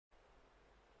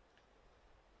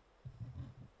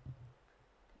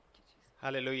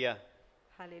Hallelujah.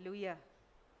 Hallelujah.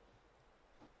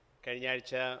 കഴിഞ്ഞ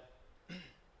ആഴ്ച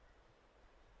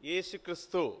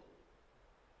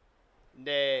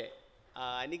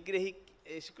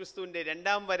യേശുക്രിസ്തുവിൻ്റെ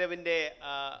രണ്ടാം വരവിൻ്റെ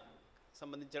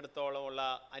സംബന്ധിച്ചിടത്തോളമുള്ള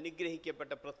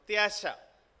അനുഗ്രഹിക്കപ്പെട്ട പ്രത്യാശ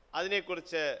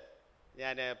അതിനെക്കുറിച്ച്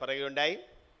ഞാൻ പറയുകയുണ്ടായി.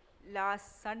 Last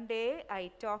Sunday I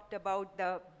talked about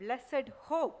the blessed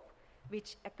hope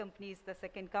which accompanies the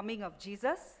second coming of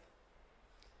Jesus.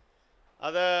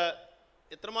 അത്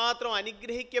എത്രമാത്രം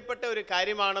അനുഗ്രഹിക്കപ്പെട്ട ഒരു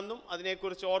കാര്യമാണെന്നും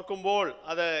അതിനെക്കുറിച്ച് ഓർക്കുമ്പോൾ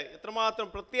അത് എത്രമാത്രം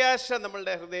പ്രത്യാശ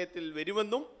നമ്മളുടെ ഹൃദയത്തിൽ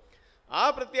വരുമെന്നും ആ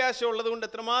പ്രത്യാശ ഉള്ളതുകൊണ്ട്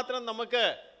എത്രമാത്രം നമുക്ക്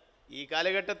ഈ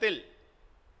കാലഘട്ടത്തിൽ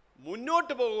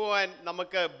മുന്നോട്ട് പോകുവാൻ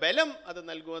നമുക്ക് ബലം അത്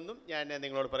നൽകുമെന്നും ഞാൻ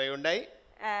നിങ്ങളോട് പറയുകയുണ്ടായി.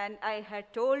 And I had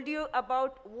told you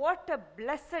about what a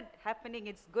blessed happening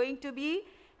it's going to be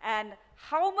and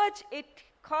how much it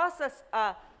causes a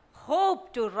hope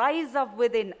to rise up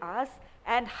within us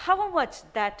and how much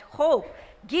that hope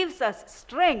gives us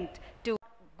strength to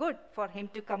good for him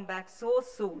to come back so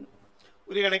soon.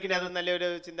 ഒരു കണക്കിന് അത് നല്ലൊരു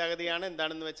ചിന്താഗതിയാണ്.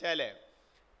 എന്താണെന്ന് വെച്ചാൽ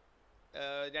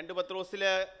 2 പത്രോസിൽ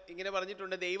ഇങ്ങനെ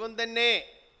പറഞ്ഞിട്ടുണ്ട്, ദൈവം തന്നെ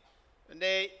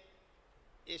എൻ്റെ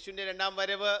യേശുവിൻ്റെ രണ്ടാം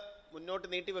വരവ് മുന്നോട്ട്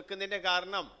നീട്ടി വെക്കുന്നതിൻ്റെ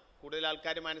കാരണം കൂടുതൽ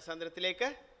ആൾക്കാർ മാനസാന്തരത്തിലേക്ക്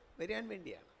വരാൻ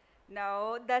വേണ്ടിയാണ്. Now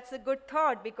that's a good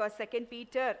thought because 2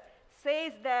 Peter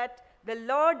says that the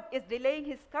Lord is delaying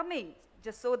his coming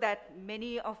just so that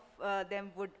many of them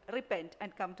would repent and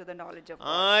come to the knowledge of God.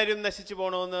 ആരും നശിച്ചു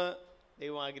പോകണമെന്ന്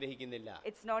ദൈവം ആഗ്രഹിക്കുന്നില്ല.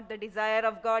 It's not the desire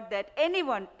of God that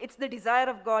anyone, it's the desire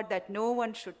of God that no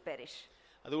one should perish.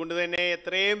 അതുകൊണ്ട് തന്നെ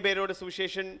എത്രയും പേരോട്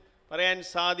സുവിശേഷം പറയാൻ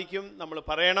സാധിക്കും നമ്മൾ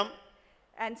പറയണം.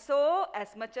 And so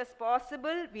as much as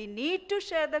possible we need to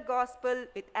share the gospel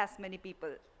with as many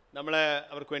people. നമ്മൾ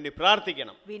അവർക്ക് വേണ്ടി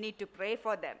പ്രാർത്ഥിക്കണം. We need to pray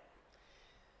for them.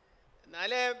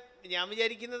 എന്നാലേ ഞാൻ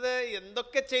വിചാരിക്കുന്നത്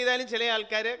എന്തൊക്കെ ചെയ്താലും ചില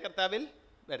ആൾക്കാർ കർത്താവിൽ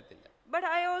വരത്തില്ല. But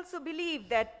I also believe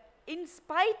that in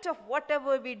spite of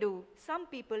whatever we do, some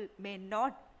people may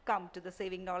not come to the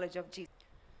saving knowledge of Jesus.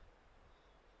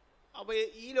 അപ്പോൾ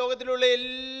ഈ ലോകത്തിലുള്ള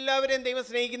എല്ലാവരെയും ദൈവം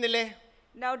സ്നേഹിക്കുന്നില്ലേ?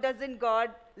 Now doesn't God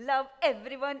love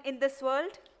everyone in this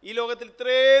world? ഈ ലോകത്തിൽ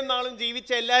ഇത്രയും നാളും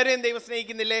ജീവിച്ച എല്ലാവരെയും ദൈവം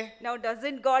സ്നേഹിക്കുന്നില്ലേ? Now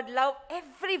doesn't God love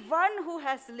everyone who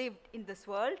has lived in this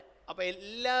world? അപ്പോൾ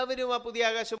എല്ലാവരും ആ പുതിയ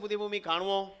ആകാശം പുതിയ ഭൂമി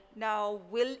കാണുമോ? Now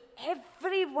will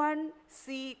everyone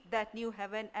see that new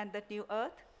heaven and that new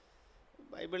earth?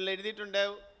 ബൈബിളിൽ എഴുതിയിട്ടുണ്ട്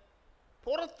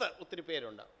പുറത്ത് ഒത്തിരി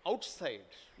പേരുണ്ട്, outside.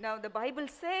 Now the Bible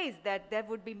says that there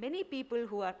would be many people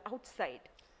who are outside.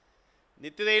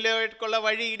 നിത്യതയിലേക്കുള്ള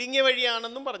വഴി ഇടുങ്ങിയ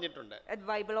വഴിയാണെന്നും പറഞ്ഞിട്ടുണ്ട്. The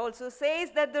Bible also says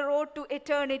that the road to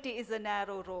eternity is a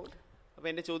narrow road. അപ്പോൾ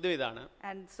എൻ്റെ ചോദ്യം ഇതാണ്,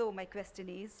 And so my question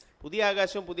is, പുതിയ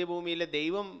ആകാശവും പുതിയ ഭൂമിയിലെ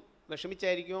ദൈവം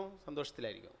വിഷമിച്ചായിരിക്കുമോ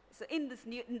സന്തോഷത്തിലായിരിക്കുമോ? so in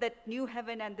that new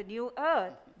heaven and the new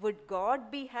earth, would God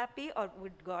be happy or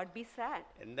would God be sad?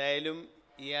 എന്തായാലും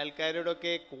ഈ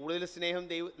ആൾക്കാരോടൊക്കെ കൂടുതൽ സ്നേഹം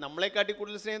നമ്മളെക്കാട്ടി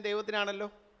കൂടുതൽ സ്നേഹം ദൈവത്തിനാണല്ലോ.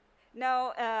 Now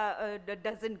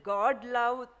doesn't God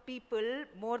love people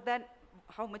more than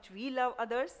how much we love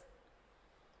others?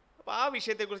 അപ്പോൾ ആ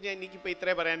വിഷയത്തെക്കുറിച്ച് എനിക്കിപ്പോൾ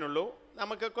ഇത്രേ പറയാനുള്ളൂ.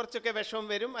 നമുക്ക് കുറച്ചൊക്കെ വിഷമം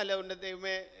വരും, അല്ല ഉണ്ട്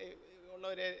ദൈവമേ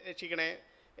ഉള്ളവരെ രക്ഷിക്കണേ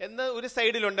എന്ന് ഒരു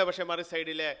സൈഡിലുണ്ട്. പക്ഷെ മറു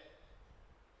സൈഡിൽ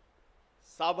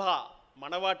സഭ,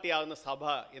 മണവാട്ടിയാകുന്ന സഭ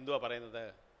എന്തുവാ പറയുന്നത്?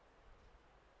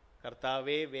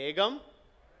 കർത്താവേ വേഗം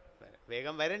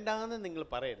വേഗം വരണ്ടാന്ന് നിങ്ങൾ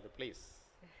പറയരുത് please.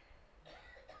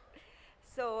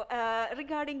 So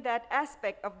regarding that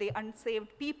aspect of the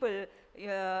unsaved people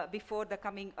before the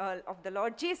coming of the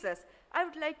Lord Jesus, I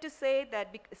would like to say that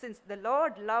since the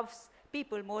Lord loves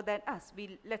people more than us,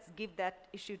 let's give that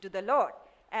issue to the Lord.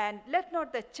 And let not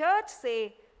the church say,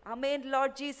 Amen,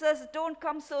 Lord Jesus, don't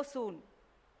come so soon.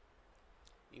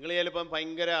 നിങ്ങൾ ചിലപ്പം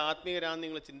ഭയങ്കര ആത്മീയരാണെന്ന്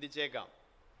നിങ്ങൾ ചിന്തിച്ചേക്കാം.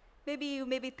 Maybe you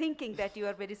may be thinking that you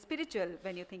are very spiritual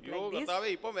when you think like this. കർത്താവേ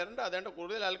ഇപ്പം വരണ്ട, അതുകൊണ്ട്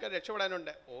കൂടുതൽ ആൾക്കാർ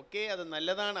രക്ഷപ്പെടാനുണ്ട്. ഓക്കെ, അത്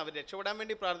നല്ലതാണ്, അവർ രക്ഷപ്പെടാൻ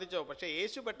വേണ്ടി പ്രാർത്ഥിച്ചോ. പക്ഷേ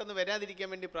യേശു പെട്ടെന്ന് വരാതിരിക്കാൻ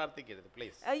വേണ്ടി പ്രാർത്ഥിക്കരുത്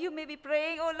please. You may be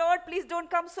praying, oh Lord, please don't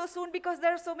come so soon because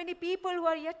there are so many people who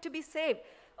are yet to be saved.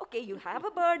 Okay, you have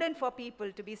a burden for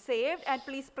people to be saved and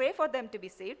please pray for them to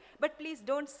be saved. But please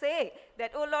don't say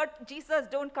that, oh Lord Jesus,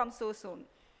 don't come so soon.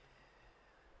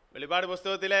 വെളിപ്പാട്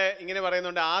പുസ്തകത്തിൽ ഇങ്ങനെ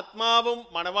പറയുന്നുണ്ട്, ആത്മാവും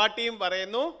മണവാട്ടിയും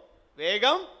പറയുന്നു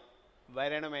വേഗം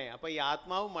വരണമേ. അപ്പോൾ ഈ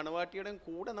ആത്മാവും മണവാട്ടിയുടെയും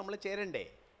കൂടെ നമ്മൾ ചേരണ്ടേ?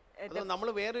 അത് നമ്മൾ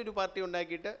വേറൊരു പാർട്ടി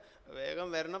ഉണ്ടാക്കിയിട്ട് വേഗം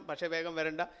വരണം പക്ഷേ വേഗം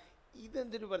വരണ്ട,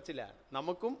 ഇതെന്തൊരു പറച്ചിലാണ്.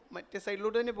 നമുക്കും മറ്റേ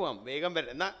സൈഡിലോട്ട് തന്നെ പോകാം, വേഗം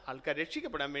വരണം. എന്നാൽ ആൾക്കാർ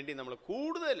രക്ഷിക്കപ്പെടാൻ വേണ്ടി നമ്മൾ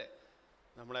കൂടുതൽ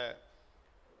നമ്മളെ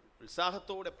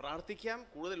ഉത്സാഹത്തോടെ പ്രാർത്ഥിക്കാം,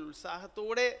 കൂടുതൽ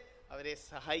ഉത്സാഹത്തോടെ അവരെ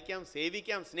സഹായിക്കാം,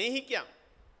 സേവിക്കാം, സ്നേഹിക്കാം.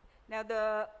 Now the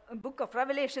book of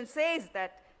Revelation says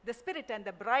that the Spirit and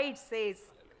the bride says,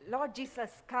 Lord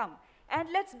Jesus, come. And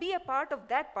let's be a part of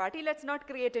that party. Let's not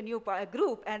create a new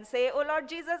group and say, oh Lord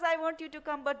Jesus, I want you to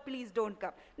come, but please don't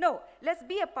come. No, let's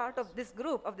be a part of this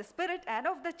group of the Spirit and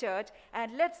of the church,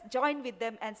 and let's join with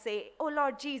them and say, oh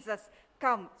Lord Jesus,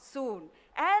 come soon.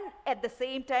 And at the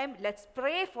same time, let's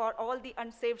pray for all the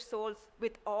unsaved souls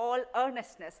with all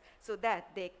earnestness so that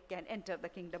they can enter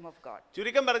the kingdom of God.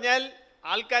 ചുരുക്കം പറഞ്ഞാൽ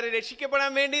ആൾക്കാരെ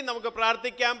രക്ഷിക്കപ്പെടാൻ വേണ്ടി നമുക്ക്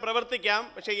പ്രാർത്ഥിക്കാം, പ്രവർത്തിക്കാം.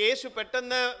 പക്ഷേ യേശു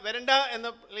പെട്ടെന്ന് വരണ്ട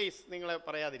എന്ന് പ്ലീസ് നിങ്ങൾ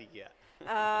പറയാതിരിക്കുക.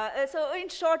 So in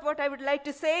short, what I would like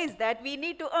to say is that we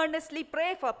need to earnestly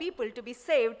pray for people to be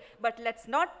saved, but let's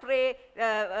not pray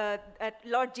that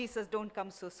Lord Jesus don't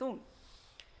come so soon.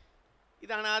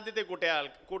 ഇതാണ് ആദ്യത്തെ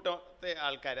കൂട്ടത്തെ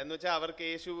ആൾക്കാർ എന്ന് വെച്ചാൽ അവർക്ക്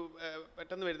യേശു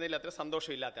പെട്ടെന്ന് വരുന്നതിൽ അത്ര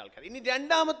സന്തോഷമില്ലാത്ത ആൾക്കാർ. ഇനി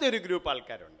രണ്ടാമത്തെ ഒരു ഗ്രൂപ്പ്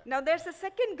ആൾക്കാരുണ്ട്. Now there's a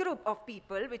second group of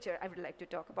people which I would like to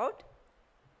talk about.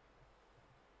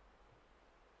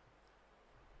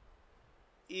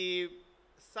 ഈ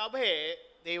സഭയെ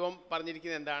ദൈവം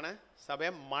പറഞ്ഞിരിക്കുന്നത് എന്താണ്?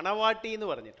 സഭയെ മണവാട്ടി എന്ന്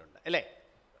പറഞ്ഞിട്ടുണ്ട്, അല്ലേ?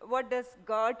 What does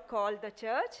God call the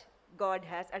church? God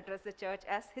has addressed the church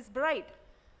as his bride.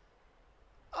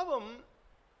 അപ്പം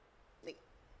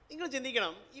നിങ്ങൾ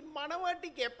ചിന്തിക്കണം, ഈ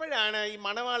മണവാട്ടിക്ക് എപ്പോഴാണ് ഈ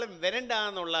മണവാളൻ വരണ്ട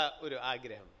എന്നുള്ള ഒരു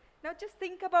ആഗ്രഹം? Now just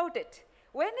think about it.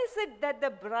 When is it that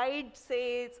the bride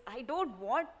says, I don't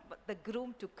want the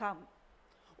groom to come?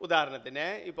 ഉദാഹരണത്തിന്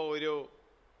ഇപ്പോൾ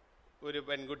ഒരു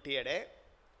പെൺകുട്ടിയുടെ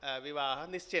വിവാഹ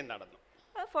നിശ്ചയം നടന്നു.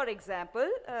 For example,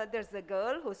 there's a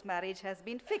girl whose marriage has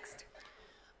been fixed.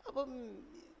 അപ്പം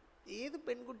ഏത്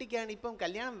പെൺകുട്ടിക്കാണ് ഇപ്പം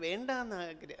കല്യാണം വേണ്ടെന്ന്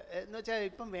ആഗ്രഹം എന്ന് വെച്ചാൽ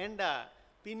ഇപ്പം വേണ്ട,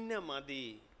 പിന്നെ മതി,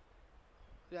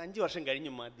 5 വർഷം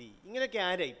കഴിഞ്ഞ് മതി, ഇങ്ങനെയൊക്കെ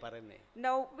ആരായി പറയുന്നത്?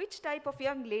 Now, which type of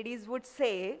young ladies would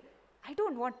say, I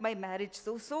don't want my marriage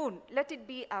so soon. Let it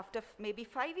be after maybe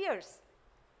 5 years.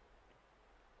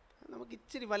 നമുക്ക്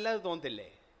ഇച്ചിരി വല്ലാതെ തോന്നത്തില്ലേ?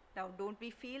 Now, don't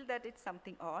we feel that it's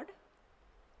something odd?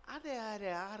 അതെ,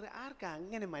 ആർക്കാ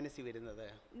അങ്ങനെ മനസ്സിൽ വരുന്നത്?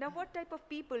 Now, what type of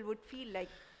people would feel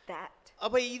like that?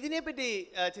 അപ്പൊ ഇതിനെപ്പറ്റി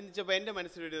ചിന്തിച്ചപ്പോൾ എൻ്റെ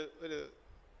മനസ്സിലൊരു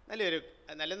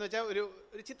നല്ലെന്ന് വെച്ചാൽ ഒരു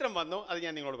ചിത്രം വന്നു, അത്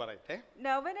ഞാൻ നിങ്ങളോട് പറയട്ടെ.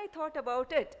 Now, when I thought about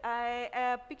it, a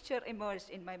picture emerged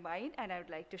in my mind, and I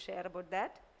would like to share about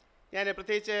that. ഞാൻ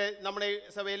പ്രത്യേകിച്ച് നമ്മുടെ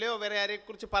സഭയിലോ വേറെ ആരെ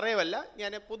കുറിച്ച് പറയുമല്ല,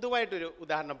 ഞാൻ പൊതുവായിട്ടൊരു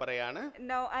ഉദാഹരണം പറയാണ്.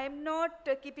 Now, I am not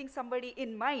keeping somebody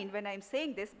in mind when I am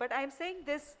saying this, but I am saying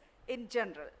this in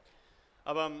general.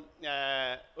 അപ്പം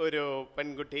ഒരു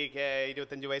പെൺകുട്ടിക്ക്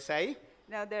 25 വയസ്സായി.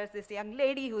 Now, there's this young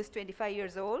lady who is 25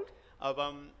 years old.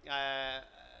 അപ്പം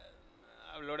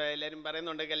അവളോട് എല്ലാവരും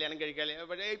പറയുന്നുണ്ട് കല്യാണം കഴിക്കാൻ,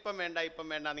 പക്ഷേ ഇപ്പം വേണ്ട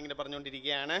എന്നിങ്ങനെ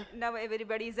പറഞ്ഞുകൊണ്ടിരിക്കുകയാണ്. Now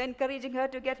everybody is encouraging her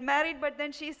to get married, but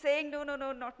then she's saying, no,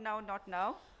 not now.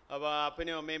 അപ്പോൾ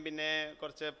അപ്പനും അമ്മയും പിന്നെ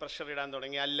കുറച്ച് പ്രഷർ ഇടാൻ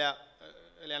തുടങ്ങി. അല്ല,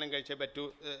 കല്യാണം കഴിച്ചേ പറ്റൂ,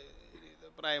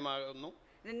 പ്രായമാകുന്നു.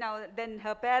 Now then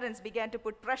her parents began to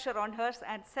put pressure on her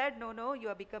and said, no, you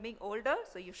are becoming older,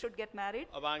 so you should get married.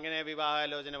 അപ്പോൾ അങ്ങനെ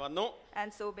വിവാഹാലോചന വന്നു. And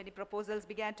so many proposals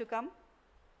began to come.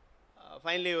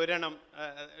 Finally ഒരെണ്ണം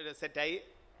സെറ്റായി.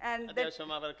 And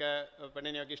അത്യാവശ്യം അവർക്ക്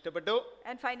പെണ്ണിനെയൊക്കെ ഇഷ്ടപ്പെട്ടു.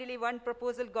 And finally one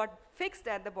proposal got fixed,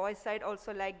 and the boys' side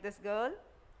also liked this girl.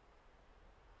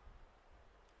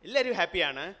 എല്ലാവരും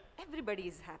ഹാപ്പിയാണ്. Everybody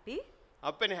is happy.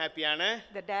 അപ്പൻ ഹാപ്പിയാണ്,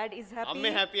 The dad is happy. അമ്മ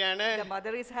ഹാപ്പിയാണ്, The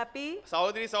mother is happy.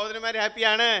 സഹോദരന്മാർ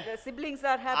ഹാപ്പിയാണ്, The siblings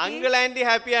are happy. Uncle anti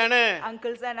ഹാപ്പിയാണ്,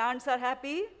 Uncles and aunts are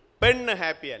happy. പെണ്ണ്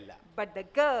ഹാപ്പി അല്ല. But the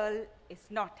girl is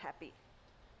not happy.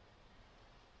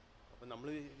 അപ്പം നമ്മൾ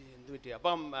എന്ത് പറ്റി?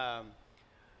 അപ്പം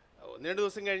 1-2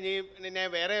 ദിവസം കഴിഞ്ഞ് പിന്നെ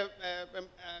വേറെ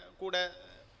കൂടെ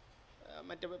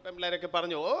മറ്റു പെൺപിള്ളേരൊക്കെ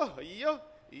പറഞ്ഞു, അയ്യോ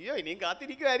ഇനിയും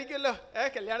കാത്തിരിക്കുമായിരിക്കുമല്ലോ,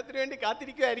 കല്യാണത്തിന് വേണ്ടി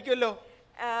കാത്തിരിക്കുമായിരിക്കുമല്ലോ.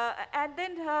 And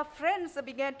then her friends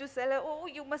began to say, oh,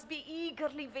 you must be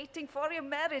eagerly waiting for your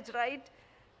marriage, right?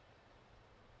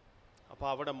 അപ്പോൾ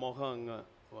അവിടെ മുഖം അങ്ങ്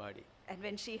വാടി. And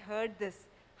when she heard this,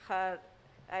 her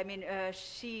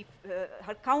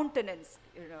countenance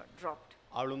dropped.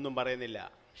 അവളൊന്നും പറയുന്നില്ല.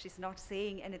 She's not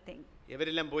saying anything.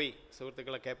 ഇവരെല്ലാം പോയി,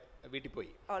 സുഹൃത്തുക്കളൊക്കെ വീട്ടിൽ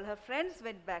പോയി. All her friends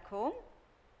went back home.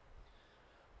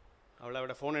 അവൾ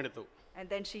അവിടെ ഫോൺ എടുത്തു. And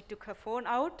then she took her phone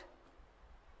out.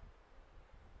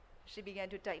 She began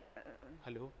to type.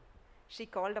 Hello. She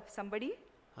called up somebody.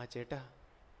 ചേട്ടാ,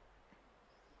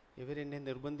 ഇവരെന്നെ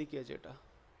നിർബന്ധിക്കുക ചേട്ടാ,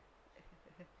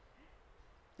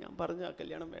 ഞാൻ പറഞ്ഞ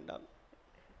കല്യാണം വേണ്ടാന്ന്.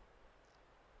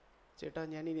 ചേട്ടാ,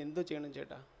 ഞാൻ ഇനി എന്തോ ചെയ്യണം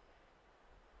ചേട്ടാ,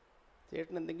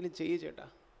 ചേട്ടൻ എന്തെങ്കിലും ചെയ്യ് ചേട്ടാ,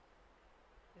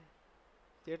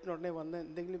 ചേട്ടൻ ഉടനെ വന്ന്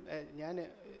എന്തെങ്കിലും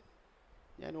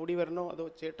ഞാൻ ഓടി വരണോ അതോ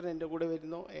ചേട്ടൻ എൻ്റെ കൂടെ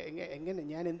വരുന്നോ, എങ്ങനെ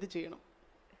ഞാൻ എന്ത് ചെയ്യണം?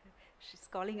 She's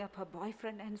calling up her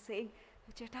boyfriend and saying,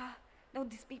 Cheta, now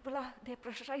these people they're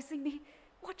pressurizing me.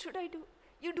 What should I do?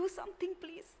 You do something,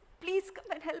 please. Please come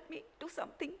and help me. Do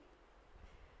something.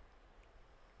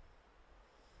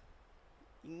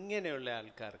 ഇങ്ങനെയുള്ള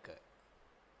ആൾക്കാർക്ക്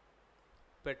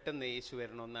പെട്ടെന്ന് യേശു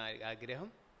വരണമെന്ന ആഗ്രഹം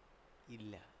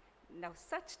ഇല്ല. Now,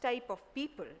 such type of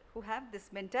people who have this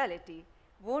mentality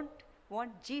won't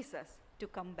want Jesus to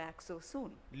come back so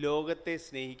soon. ലോകത്തെ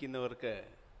സ്നേഹിക്കുന്നവർക്ക്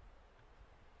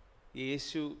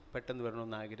യേശു പെട്ടെന്ന്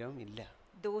വരണമെന്ന് ആഗ്രഹം ഇല്ല.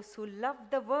 Those who love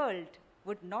the world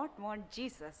would not want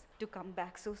Jesus to come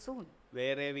back so soon.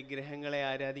 വേറെ വിഗ്രഹങ്ങളെ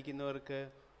ആരാധിക്കുന്നവർക്ക്,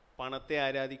 പണത്തെ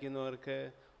ആരാധിക്കുന്നവർക്ക്,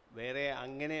 വേറെ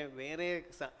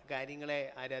കാര്യങ്ങളെ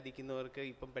ആരാധിക്കുന്നവർക്ക്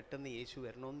ഇപ്പം പെട്ടെന്ന് യേശു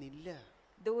വരണമെന്നില്ല.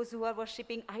 Those who are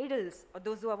worshipping idols or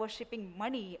those who are worshipping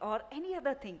money or any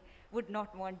other thing would not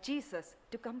want Jesus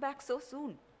to come back so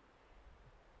soon.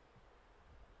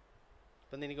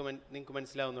 അപ്പം നിങ്ങൾക്ക്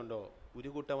മനസ്സിലാവുന്നുണ്ടോ? ഒരു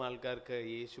കൂട്ടം ആൾക്കാർക്ക്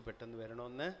യേശു പെട്ടെന്ന്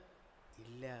വരണമെന്ന്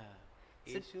ഇല്ല.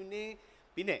 യേശുവിനെ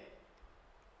പിന്നെ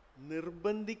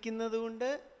നിർബന്ധിക്കുന്നത് കൊണ്ട്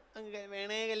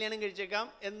വേണേ കല്യാണം കഴിച്ചേക്കാം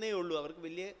എന്നേ ഉള്ളൂ. അവർക്ക്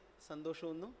വലിയ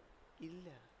സന്തോഷമൊന്നും ഇല്ല.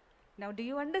 Now, do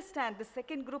you understand the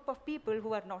second group of people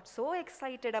who are not so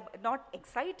excited, not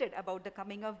excited about the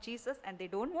coming of Jesus, and they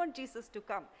don't want Jesus to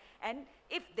come? And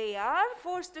if they are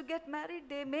forced to get married,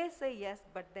 they may say yes,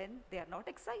 but then they are not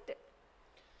excited.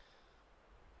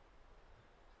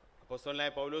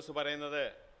 അപ്പോസ്തലനായ പൗലോസ് പറയുന്നത്,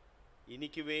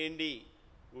 എനിക്ക് വേണ്ടി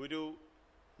ഒരു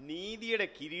നീതിയുടെ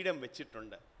കിരീടം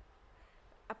വെച്ചിട്ടുണ്ട്.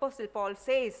 Apostle Paul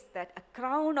says that a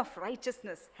crown of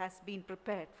righteousness has been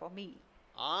prepared for me.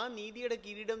 ആ നീതിയുടെ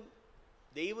കിരീടം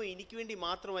ദൈവം എനിക്ക് വേണ്ടി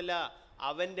മാത്രമല്ല,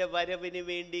 അവന്റെ വരവിന്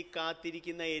വേണ്ടി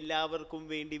കാത്തിരിക്കുന്ന എല്ലാവർക്കും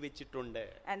വേണ്ടി വെച്ചിട്ടുണ്ട്.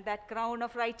 And that crown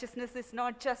of righteousness is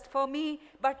not just for me,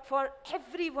 but for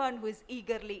everyone who is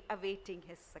eagerly awaiting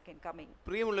his second coming.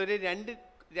 പ്രിയമുള്ളവരെ,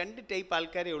 രണ്ട് ടൈപ്പ്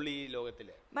ആൾക്കാരേ ഉള്ളൂ ഈ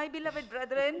ലോകത്തില്. My beloved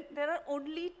brethren, there are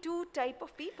only two type of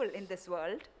people in this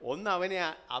world. ഒന്ന് അവന്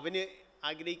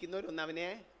ആഗ്രഹിക്കുന്നവർ, ഒന്ന് അവനെ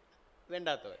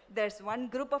വേണ്ടാത്തവർ. There's one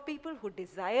group of people who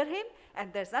desire him, and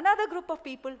there's another group of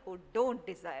people who don't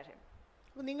desire him.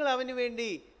 അപ്പോൾ നിങ്ങൾ അവന് വേണ്ടി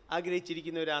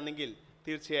ആഗ്രഹിച്ചിരിക്കുന്നവരാണെങ്കിൽ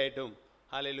തീർച്ചയായിട്ടും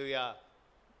ഹല്ലേലൂയ,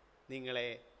 നിങ്ങളെ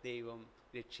ദൈവം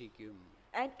രക്ഷിക്കും.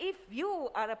 And if you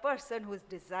are a person who is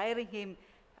desiring him,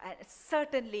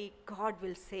 certainly God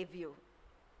will save you.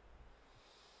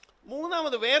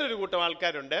 മൂന്നാമത് വേറൊരു കൂട്ടം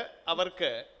ആൾക്കാരുണ്ട്,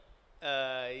 അവർക്ക്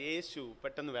യേശു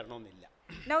പെട്ടെന്ന് വരണമെന്നില്ല.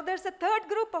 Now there's a third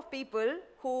group of people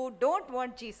who don't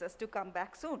want Jesus to come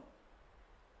back soon.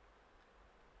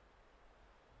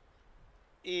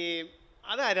 ഈ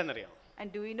അതാരെന്നറിയാം? And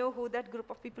do you know who that group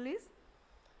of people is?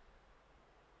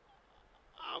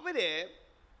 അവര്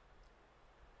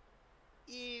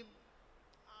ഈ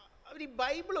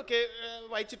ബൈബിളൊക്കെ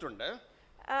വായിച്ചിട്ടുണ്ട്.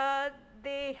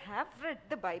 They have read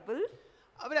the Bible.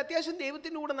 അവർ അത്യാവശ്യം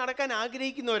ദൈവത്തിൻ്റെ കൂടെ നടക്കാൻ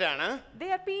ആഗ്രഹിക്കുന്നവരാണ്.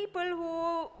 They are people who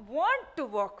want to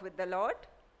walk with the Lord.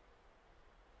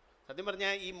 സത്യം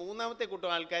പറഞ്ഞാൽ ഈ മൂന്നാമത്തെ കൂട്ടം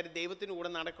ആൾക്കാർ ദൈവത്തിന് കൂടെ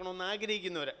നടക്കണമെന്ന്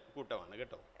ആഗ്രഹിക്കുന്ന ഒരു കൂട്ടമാണ്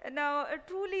കേട്ടോ. Now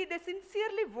truly they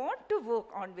sincerely want to walk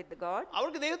on with God.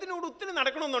 അവർക്ക് ദൈവത്തിനോട് ഒത്തിരി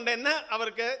നടക്കണമെന്നുണ്ട്, എന്നാൽ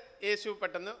അവർക്ക് യേശു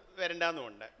പെട്ടെന്ന്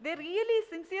വരണ്ടാന്നുണ്ട്. They really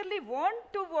sincerely want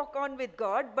to walk on with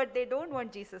God, but they don't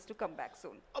want Jesus to come back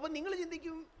soon. അപ്പൊ നിങ്ങൾ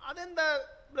ചിന്തിക്കും, അതെന്താ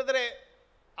ബ്രദറെ,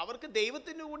 അവർക്ക്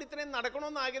ദൈവത്തിൻ്റെ കൂടി ഇത്രയും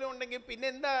നടക്കണമെന്ന് ആഗ്രഹം ഉണ്ടെങ്കിൽ പിന്നെ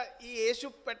എന്താ ഈ യേശു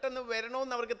പെട്ടെന്ന്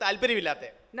വരണമെന്ന് അവർക്ക് താല്പര്യമില്ലാത്ത?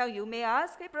 Now you may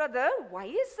ask, hey brother,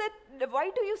 why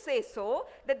do you say so,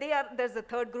 that there's a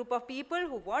third group of people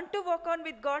who want to walk on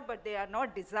with God, but they are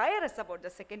not desirous about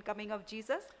the second coming of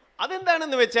Jesus?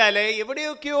 അതെന്താണെന്ന് വെച്ചാല്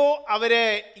എവിടെയൊക്കെയോ അവര്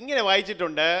ഇങ്ങനെ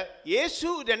വായിച്ചിട്ടുണ്ട്, യേശു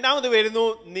രണ്ടാമത് വരുന്നു,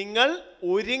 നിങ്ങൾ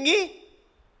ഒരുങ്ങി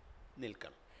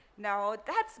നിൽക്കണം. Now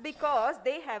that's because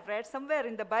they have read somewhere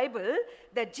in the Bible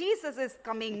that Jesus is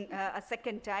coming a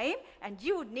second time and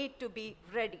you need to be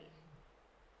ready.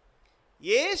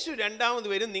 യേശു രണ്ടാമത്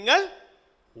വരും, നിങ്ങൾ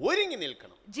ഒരുങ്ങി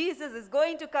നിൽക്കണം. Jesus is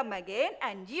going to come again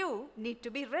and you need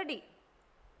to be ready.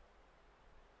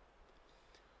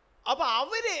 അപ്പൊ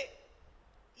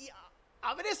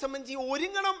അവരെ സംബന്ധിച്ച്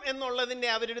ഒരുങ്ങണം എന്നുള്ളതിന്റെ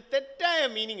അവരൊരു തെറ്റായ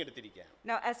meaning എടുത്തിരിക്കുക.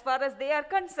 Now as far as they are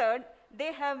concerned,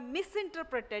 they have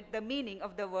misinterpreted the meaning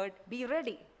of the word be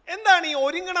ready. എന്താണ് ഈ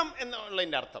ഒരുങ്ങണം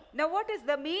എന്നുള്ളതിന്റെ അർത്ഥം? Now what is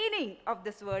the meaning of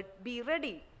this word be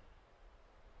ready?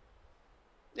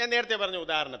 ഞാൻ നേരത്തെ പറഞ്ഞ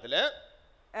ഉദാഹരണത്തില്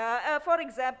For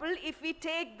example, if we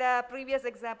take the previous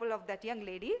example of that young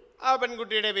lady, ആ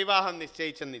പെൺകുട്ടിയുടെ വിവാഹം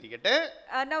നിശ്ചയിച്ചെന്നിരിക്കട്ടെ.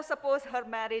 Now suppose her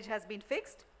marriage has been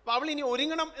fixed. അപ്പൊ അവൾ ഇനി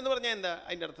ഒരുങ്ങണം എന്ന് പറഞ്ഞാൽ എന്താ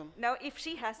അതിന്റെ അർത്ഥം? Now if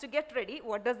she has to get ready,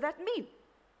 what does that mean?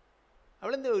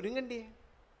 അവൾ എന്താ ഒരുങ്ങണ്ടേ?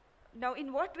 Now in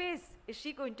what ways is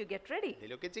she going to get ready?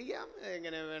 ഇതിലൊക്കെ ചെയ്യാം,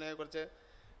 എങ്ങനെ വേണേ കുറച്ച്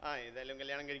ഇതെല്ലാം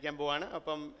കല്യാണം കഴിക്കാൻ പോവാണ്,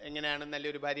 അപ്പം എങ്ങനെയാണ്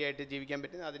നല്ലൊരു ഭാര്യയായിട്ട് ജീവിക്കാൻ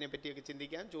പറ്റുന്നത് അതിനെ പറ്റിയൊക്കെ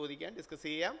ചിന്തിക്കാം, ചോദിക്കാം, ഡിസ്കസ്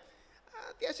ചെയ്യാം,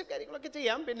 അത്യാവശ്യം കാര്യങ്ങളൊക്കെ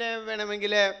ചെയ്യാം. പിന്നെ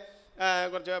വേണമെങ്കിൽ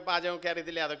കുറച്ച് പാചകമൊക്കെ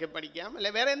അറിയത്തില്ലേ, അതൊക്കെ പഠിക്കാം, അല്ലെ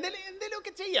വേറെ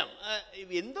എന്തെങ്കിലുമൊക്കെ ചെയ്യാം.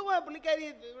 എന്തുവാ പുള്ളിക്കാരി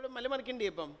ഇവിടെ മലമറിക്കണ്ടേ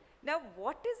ഇപ്പം? Now,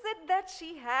 what is it that she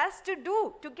has to do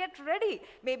to get ready?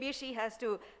 Maybe she has to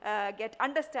get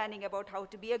understanding about how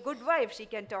to be a good wife. She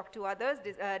can talk to others,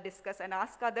 discuss and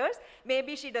ask others.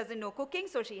 Maybe she doesn't know cooking,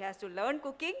 so she has to learn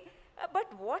cooking.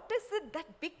 But what is it, that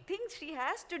big thing she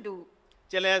has to do?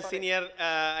 ചില senior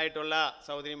ആയിട്ടുള്ള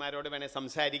സഹോദരിമാരോട് വേണേൽ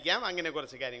സംസാരിക്കാം, അങ്ങനെ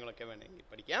കുറച്ച് കാര്യങ്ങളൊക്കെ വേണമെങ്കിൽ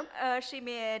പഠിക്കാം. She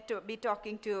may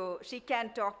she can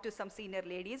talk to some senior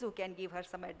ladies who can give her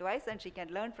some advice and she can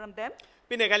learn from them.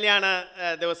 പിന്നെ കല്യാണ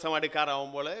ദിവസം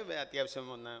അടുക്കാറാവുമ്പോൾ അത്യാവശ്യം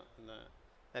ഒന്ന്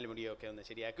തലമുടിയൊക്കെ ഒന്ന്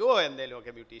ശരിയാക്കുവോ,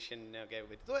 എന്തെങ്കിലുമൊക്കെ ബ്യൂട്ടീഷ്യനൊക്കെ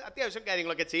വരുത്തുവോ, അത്യാവശ്യം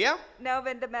കാര്യങ്ങളൊക്കെ ചെയ്യാം. Now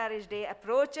when the marriage day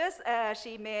approaches,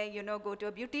 she may go to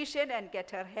a beautician and get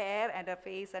her hair and her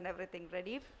face and everything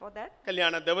ready for that.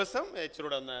 കല്യാണ ദിവസം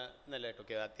ഇച്ചിരൂടെ ഒന്ന്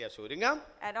നല്ലതായിട്ടൊക്കെ അത്യാവശ്യം ഒരുങ്ങാം.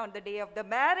 And on the day of the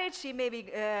marriage, she may be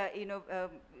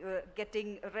getting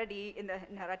ready in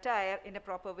her attire in a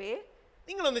proper way.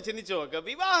 നിങ്ങളൊന്ന് ചിന്തിച്ചു നോക്കുക,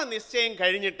 വിവാഹ നിശ്ചയം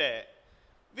കഴിഞ്ഞിട്ട്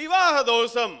വിവാഹ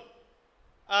ദിവസം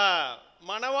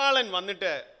മണവാളൻ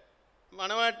വന്നിട്ട്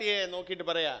മണവാട്ടിയെ നോക്കിയിട്ട്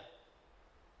പറയാ,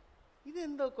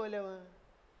 ഇതെന്തോ കൊലവാ,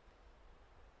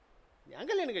 ഞാൻ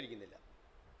കല്യാണം കഴിക്കുന്നില്ല.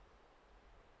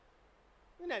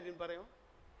 ഇങ്ങനെ പറയോ?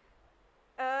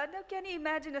 Now can you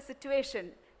imagine a situation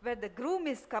where the groom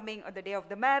is coming on the day of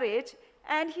the marriage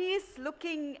and he is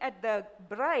looking at the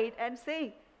bride and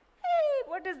saying, hey,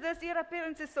 what is this? Your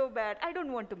appearance is so bad. I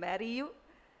don't want to marry you.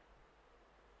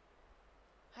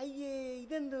 അയ്യേ,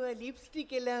 ഇതെന്തുവാ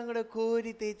lipstick എല്ലാം കൂടെ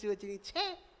കോരി തേച്ച് വെച്ചിട്ട്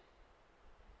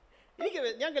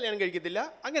ഞാൻ കല്യാണം കഴിക്കത്തില്ല,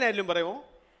 അങ്ങനെ ആരെങ്കിലും പറയുമോ?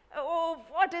 Oh,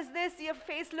 what is this? Your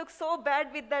face looks so bad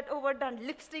with that overdone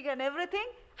lipstick and everything.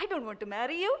 I don't want to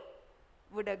marry you.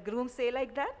 Would a groom say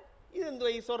like that?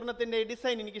 ഇതെന്തുവാ ഈ സ്വർണത്തിന്റെ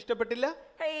ഡിസൈൻ എനിക്ക് ഇഷ്ടപ്പെട്ടില്ല.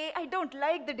 Hey, I don't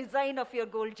like the design of your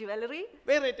gold jewelry.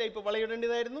 വേറെ type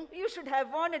വളയിടേണ്ടതായിരുന്നു. You should have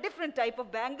worn a different type of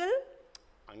bangle.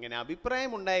 അങ്ങനെ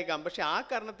അഭിപ്രായം ഉണ്ടായേക്കാം, പക്ഷെ ആ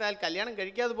കാരണത്താൽ കല്യാണം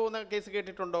കഴിക്കാതെ പോകുന്ന കേസ്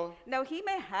കേട്ടിട്ടുണ്ടോ? Now he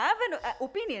may have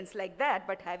opinions like that,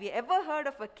 but have you ever heard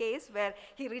of a case where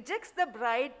he rejects the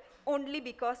bride only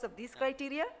because of these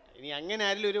criteria? ഇനി അങ്ങനെ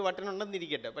ആരെങ്കിലും ഒരു വട്ടൻ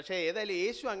ഉണ്ടെന്നിരിക്കട്ടെ, പക്ഷെ ഏതായാലും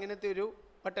യേശു അങ്ങനത്തെ ഒരു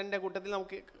വട്ടന്റെ കൂട്ടത്തിൽ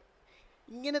നമുക്ക്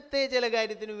ഇങ്ങനത്തെ ചില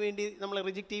കാര്യത്തിന് വേണ്ടി നമ്മൾ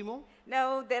റിജക്റ്റ് ചെയ്യുമോ? Now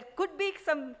there could be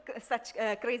some such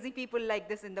crazy people like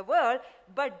this in the world,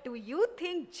 but do you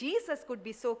think Jesus could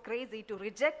be so crazy to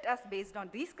reject us based on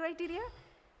these criteria?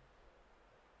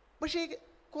 പക്ഷേ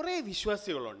കുറേ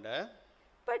വിശ്വാസികളുണ്ട്,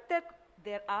 but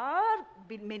there are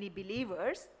many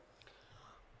believers,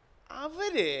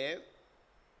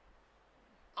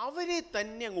 അവരെ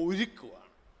തന്നെ അങ്ങ്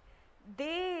ഒരുക്കുവാണ്.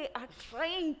 they are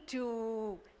trying to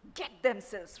get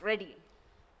themselves ready.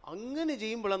 അങ്ങനെ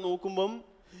ചെയ്യുമ്പോഴാണ് നോക്കുമ്പം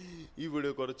ഇവിടെ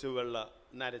കുറച്ച് വെള്ള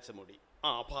നരച്ച മുടി,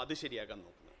 അപ്പൊ അത് ശരിയാക്കാൻ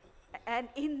നോക്കുന്നു. And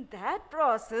in that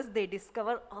process they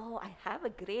discover, oh, I have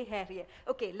a gray hair here,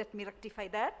 okay, let me rectify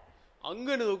that.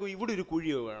 അങ്ങനെ നോക്കും, ഇവിടെ ഒരു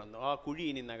കുഴി വേണം, ആ കുഴി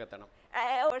ഇനി നകത്തണം.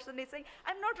 A person is saying,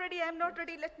 I'm not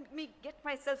ready, let me get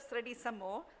myself ready some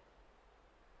more.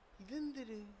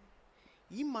 ഇതെന്തൊരു,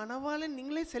 ഈ മണവാളൻ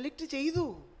നിങ്ങളെ സെലക്ട് ചെയ്തു,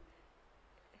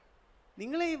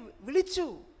 നിങ്ങളെ വിളിച്ചു,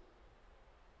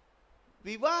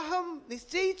 വിവാഹം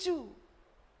നിശ്ചയിച്ചു,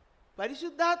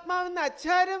 പരിശുദ്ധാത്മാവെന്ന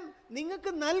അച്ചാരം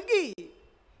നിങ്ങൾക്ക് നൽകി,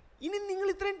 ഇനി നിങ്ങൾ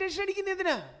ഇത്രയും tension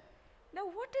അടിക്കുന്നതിനാ? Now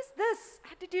what is this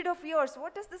attitude of yours?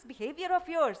 What is this behavior of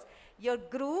yours? Your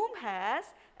groom has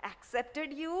accepted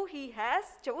you, he has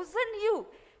chosen you.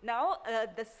 Now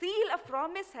the seal of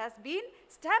promise has been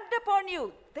stamped upon you.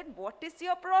 Then what is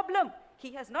your problem?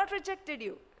 He has not rejected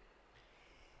you.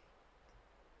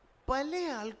 പല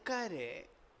ആൾക്കാരെ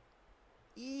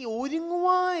ഈ ഒരുങ്ങുക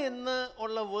എന്ന്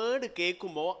ഉള്ള word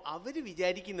കേൾക്കുമ്പോൾ അവർ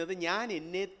വിചാരിക്കുന്നത് ഞാൻ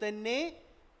എന്നെ തന്നെ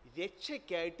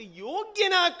രക്ഷയ്ക്കായിട്ട്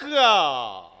യോഗ്യനാക്കുക.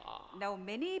 Now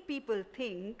many people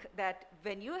think that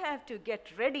when you have to get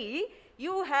ready,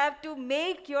 you have to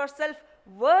make yourself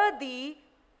worthy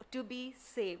to be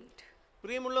saved.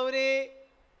 പ്രിയമുള്ളവരെ,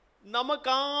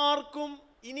 നമുക്കാർക്കും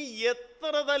ഇനി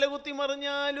എത്ര തലകുത്തി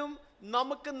മറിഞ്ഞാലും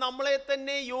നമുക്ക് നമ്മളെ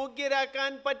തന്നെ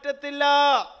യോഗ്യരാക്കാൻ പറ്റത്തില്ല.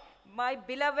 My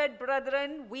beloved brethren,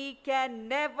 we can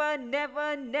never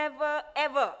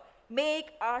ever make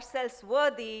ourselves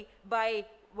worthy by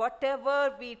whatever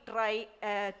we try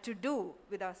to do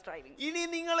with our striving. ഇനി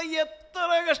നിങ്ങൾ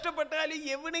എത്ര കഷ്ടപ്പെട്ടാലും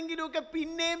എവിടെങ്കിലുമൊക്കെ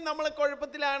പിന്നെയും നമ്മളെ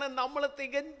കുഴപ്പത്തിലാണ്, നമ്മൾ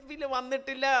തികവിൽ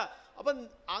വന്നിട്ടില്ല. അപ്പം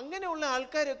അങ്ങനെയുള്ള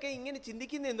ആൾക്കാരൊക്കെ ഇങ്ങനെ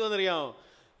ചിന്തിക്കുന്നത് എന്തോന്നറിയാമോ?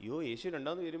 അയ്യോ, യേശു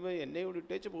രണ്ടാമത് വരുമ്പോൾ എന്നെ കൂടി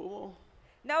ഇട്ടേച്ച് പോകുമോ?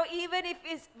 Now even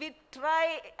if we try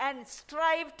and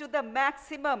strive to the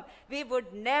maximum, we would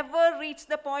never reach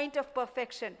the point of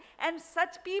perfection. And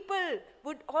such people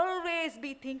would always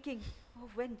be thinking, oh,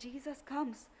 when Jesus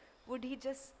comes, would he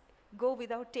just go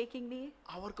without taking me?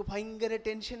 അവർക്ക് ഭയങ്കര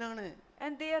ടെൻഷനാണ്.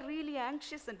 And they are really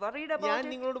anxious and worried about ഞാൻ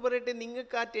it. നിങ്ങളോട് പറയട്ടെ,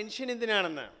 നിങ്ങൾക്ക് ആ tension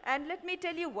എന്തിനാണെന്ന്. And let me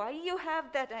tell you why you have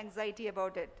that anxiety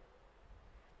about it.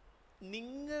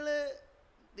 നിങ്ങൾ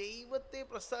ദൈവത്തെ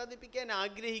പ്രസാദിപ്പിക്കാൻ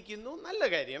ആഗ്രഹിക്കുന്നു, നല്ല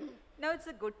കാര്യം. Now it's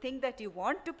a good thing that you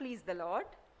want to please the Lord.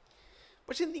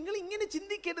 പക്ഷെ നിങ്ങൾ ഇങ്ങനെ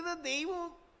ചിന്തിക്കരുത്, ദൈവം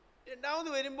രണ്ടാമത്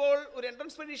വരുമ്പോൾ ഒരു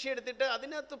എൻട്രൻസ് പരീക്ഷ എടുത്തിട്ട്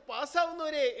അതിനകത്ത്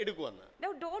പാസ്സാവുന്നവരെ എടുക്കുമെന്ന്. Now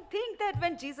don't think that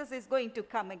when Jesus is going to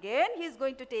come again, he is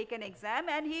going to take an exam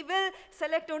and he will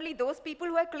select only those people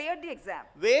who have cleared the exam.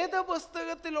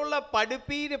 വേദപുസ്തകത്തിലുള്ള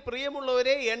പഠിപ്പീര്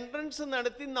പ്രിയമുള്ളവരെ entrance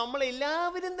നടത്തി നമ്മൾ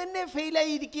എല്ലാവരും തന്നെ fail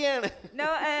ആയിരിക്കുകയാണ്.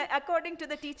 Now according to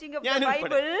the teaching of the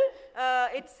Bible,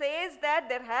 it says that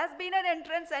there has been an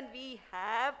entrance and we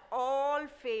have all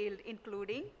failed,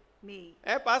 including me.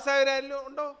 പാസ്സായവരാരും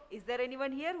ഉണ്ടോ? Is there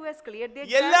anyone here who has cleared the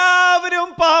exam? എല്ലാവരും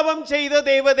പാപം ചെയ്ത്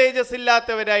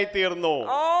ദൈവതേജസ്സില്ലാത്തവരായി തീർന്നു.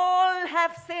 All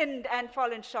have sinned and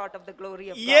fallen short of the glory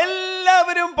of God.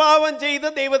 എല്ലാവരും പാപം ചെയ്ത്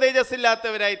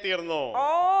ദൈവതേജസ്സില്ലാത്തവരായി തീർന്നു.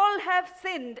 All have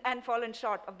sinned and fallen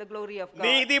short of the glory of God.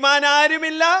 നീതിമാൻ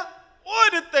ആരുമില്ല,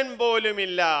 ഒരുത്തൻ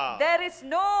പോലുമില്ല. There is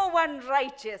no one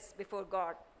righteous before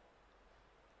God.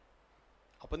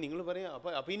 അപ്പൊ നിങ്ങൾ പറയാം,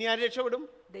 അപ്പൊ ഇനി ആര് രക്ഷപ്പെടും?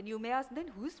 Then you may ask, then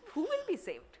who will be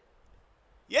saved?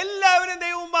 എല്ലാവരും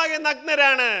ദൈവമുമ്പാകെ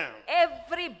നഗ്നരാണ്.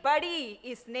 Everybody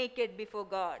is naked before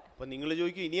God. അപ്പൊ നിങ്ങൾ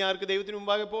ചോദിക്കും, ഇനി ആർക്ക് ദൈവത്തിന്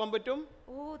മുമ്പാകെ പോകാൻ പറ്റും?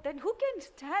 Oh, then who can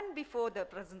stand before the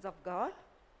presence of God?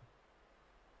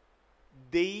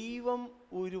 ദൈവം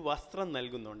ഒരു വസ്ത്രം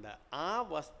നൽകുന്നുണ്ട്. ആ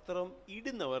വസ്ത്രം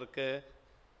ഇടുന്നവർക്ക്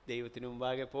ദൈവത്തിന്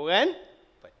മുമ്പാകെ പോകാൻ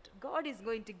പറ്റും. God is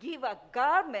going to give a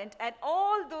garment and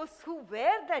all those who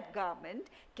wear that garment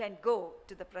can go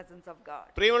to the presence of God.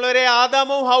 പ്രിയമുള്ളവരെ,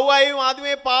 ആദാമും ഹവ്വായും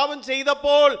ആദ്യമേ പാപം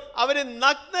ചെയ്തപ്പോൾ അവര്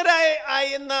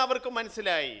നഗ്നരായി എന്ന് അവർക്ക്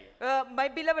മനസ്സിലായി. My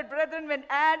beloved brethren, when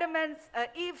Adam and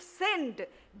Eve sinned,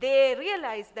 they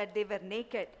realized that they were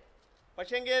naked.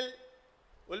 പക്ഷെങ്കിൽ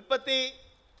ഉൽപ്പത്തി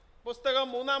പുസ്തകം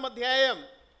 3-ാം അധ്യായം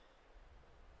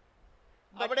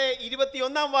അവിടെ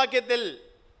 21-ാം വാക്യത്തിൽ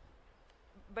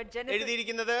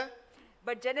എഴുതിയിരിക്കുന്നത്,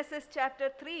 But Genesis chapter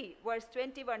 3 verse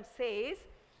 21 says,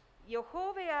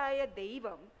 യഹോവയായ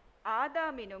ദൈവം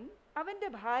ആദാമിനും അവന്റെ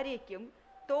ഭാര്യയ്ക്കും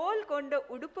തോൽ കൊണ്ട്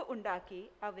ഉടുപ്പ് ഉണ്ടാക്കി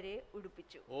അവരെ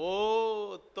ഉടുപ്പിച്ചു. ഓ,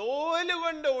 തോല്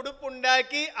കൊണ്ട്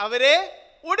ഉടുപ്പുണ്ടാക്കി അവരെ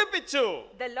ഉടുപ്പിച്ചു.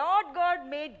 The Lord God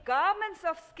made garments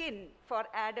of skin for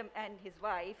Adam and his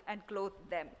wife and clothed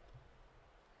them.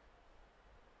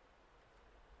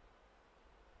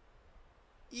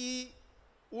 ഈ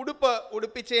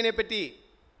ഉടുപ്പിച്ചതിനെ പറ്റി,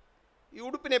 ഈ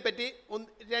ഉടുപ്പിനെ പറ്റി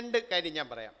രണ്ട് കാര്യം ഞാൻ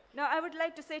പറയാം. Now I would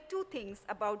like to say two things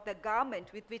about the garment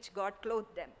with which God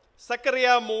clothed them. Zacharia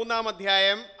 3-ാം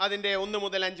അധ്യായം അതിന്റെ 1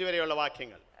 മുതൽ 5 വരെയുള്ള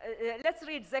വാക്യങ്ങൾ. Let's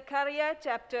read Zechariah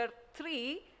chapter 3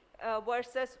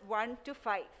 verses 1 to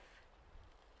 5.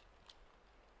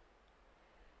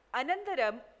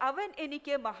 അനന്തരം അവൻ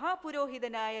എനിക്ക്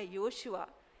മഹാപുരോഹിതനായ യോശുവ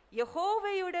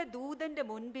യഹോവയുടെ ദൂതന്റെ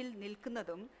മുൻപിൽ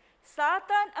നിൽക്കുന്നതും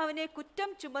സാത്താൻ അവനെ കുറ്റം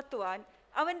ചുമത്തുവാൻ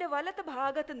അവന്റെ വലത്ത്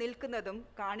ഭാഗത്ത് നിൽക്കുന്നതും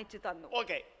കാണിച്ചു തന്നു.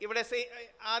 ഓക്കെ, ഇവിടെ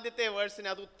ആദ്യത്തെ വേഴ്സിന്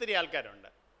അത് ഒത്തിരി ആൾക്കാരുണ്ട്.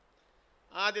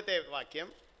 ആദ്യത്തെ വാക്യം,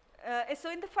 so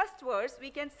in the first verse we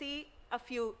can see a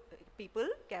few people,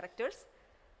 characters.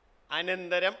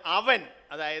 അനന്തരം അവൻ,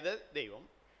 അതായത് ദൈവം,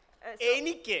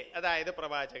 എനിക്ക്, അതായത്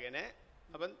പ്രവാചകന്.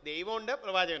 അപ്പം ദൈവമുണ്ട്,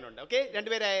 പ്രവാചകനുണ്ട്. ഓക്കെ,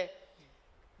 രണ്ടുപേരായ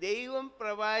ദൈവം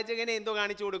പ്രവാചകനെ എന്തോ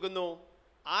കാണിച്ചു കൊടുക്കുന്നു.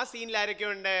 ആ സീനിൽ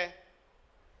ആരൊക്കെയുണ്ട്?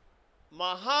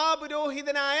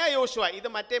 മഹാപുരോഹിതനായ യോശുവ. ഇത്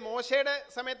മറ്റേ മോശയുടെ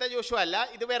സമയത്തെ യോശുവ അല്ല,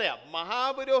 ഇത് വേറെയാ.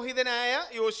 മഹാപുരോഹിതനായ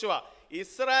യോശുവ,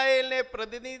 ഇസ്രായേലിനെ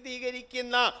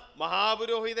പ്രതിനിധീകരിക്കുന്ന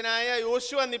മഹാപുരോഹിതനായ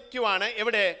യോശുവ നിൽക്കുവാണ്.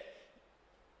 എവിടെ?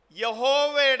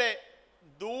 യഹോവയുടെ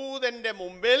ദൂതന്റെ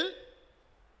മുമ്പിൽ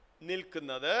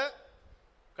നിൽക്കുന്നത്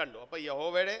കണ്ടു. അപ്പൊ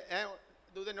യഹോവയുടെ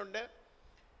ദൂതനുണ്ട്,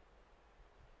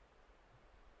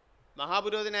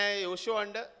 മഹാപുരോഹിതനായ യോശുവ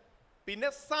ഉണ്ട്, പിന്നെ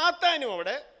സാത്താനും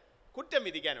അവിടെ കുറ്റം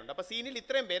വിധിക്കാനുണ്ട്. അപ്പൊ സീനിൽ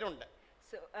ഇത്രയും പേരുണ്ട്.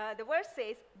 So the verse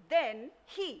says, then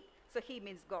he, so he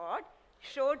means God,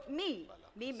 showed me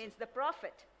means the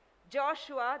prophet,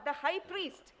 Joshua the high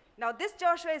priest. Now this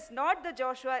Joshua is not the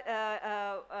Joshua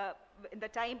in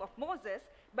the time of Moses,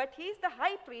 but he is the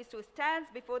high priest who stands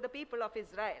before the people of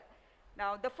Israel.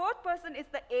 Now the fourth person is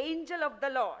the angel of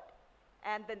the Lord,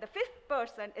 and then the fifth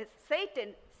person is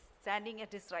Satan standing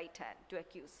at his right hand to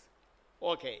accuse.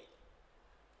 Okay,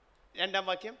 രണ്ടാം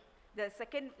വാക്യം. The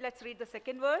second, let's read the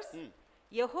second verse.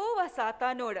 യഹോവ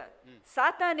സാത്താനോട്,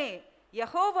 സാത്താനെ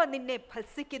യഹോവ നിന്നെ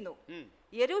ഭത്സിക്കുന്നു,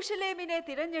 യെരൂശലേമിനെ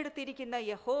തിരഞ്ഞെടുത്തിരിക്കുന്ന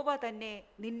യഹോവ തന്നെ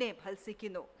നിന്നെ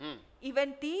ഭത്സിക്കുന്നു, ഇവൻ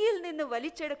തീയിൽ നിന്ന്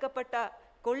വലിച്ചെടുക്കപ്പെട്ട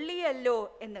കൊള്ളിയല്ലോ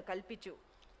എന്ന് കൽപ്പിച്ചു.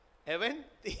 അവൻ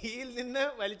തീയിൽ നിന്ന്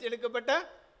വലിച്ചെടുക്കപ്പെട്ട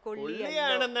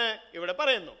കൊള്ളിയാണെന്ന് ഇവിടെ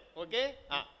പറയുന്നു. ഓക്കെ,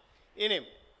 ഇനിയും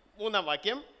മൂന്നാം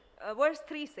വാക്യം. Verse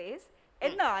 3 says,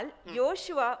 എന്നാൽ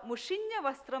യോശുവ മുഷിഞ്ഞ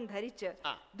വസ്ത്രം ധരിച്ച്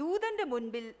ദൂതന്റെ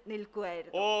മുൻപിൽ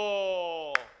നിൽക്കുമായിരുന്നു.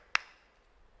 ഓ,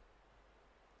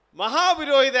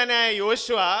 മഹാപുരോഹിതനായ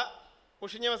യോശുവ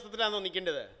മുഷിഞ്ഞ വസ്ത്രത്തിലാണോ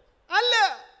നിൽക്കേണ്ടത്? അല്ല.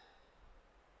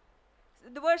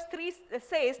 The verse 3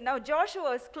 says, now Joshua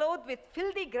was clothed with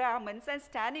filthy garments and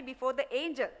standing before the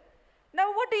angel. Now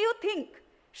what do you think?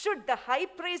 Should the high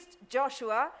priest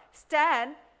Joshua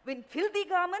stand with filthy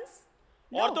garments?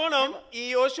 ഓർത്തോണം, ഈ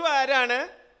യോശുവ ആരാണ്?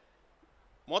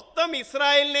 മൊത്തം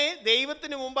ഇസ്രായേലിനെ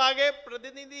ദൈവത്തിന് മുമ്പാകെ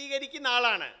പ്രതിനിധീകരിക്കുന്ന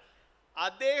ആളാണ്.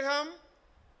 അദ്ദേഹം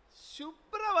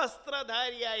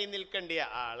ശുഭ്രവസ്ത്രധാരിയായി നിൽക്കേണ്ട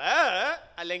ആള്,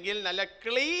 അല്ലെങ്കിൽ നല്ല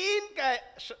ക്ലീൻ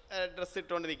ഡ്രസ്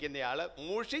ഇട്ടുകൊണ്ട് നിൽക്കുന്ന ആള്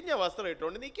മുഷിഞ്ഞ വസ്ത്രം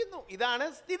ഇട്ടുകൊണ്ട് നിൽക്കുന്നു. ഇതാണ്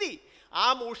സ്ഥിതി. ആ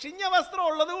മുഷിഞ്ഞ വസ്ത്രം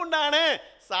ഉള്ളത് കൊണ്ടാണ്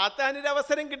സാത്താനൊരു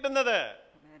അവസരം കിട്ടുന്നത്.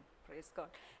 Amen. Praise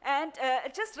God. And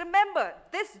just remember,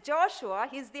 this Joshua,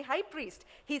 he's the high priest.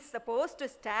 He's supposed to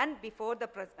stand before the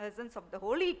presence of the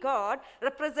holy God,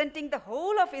 representing the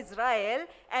whole of Israel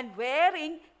and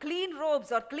wearing clean robes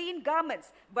or clean garments.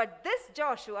 But this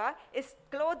Joshua is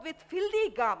clothed with filthy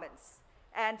garments.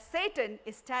 And Satan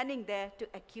is standing there to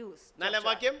accuse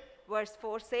Joshua. Verse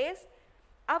 4 says,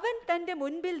 അവൻ തന്റെ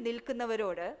മുൻപിൽ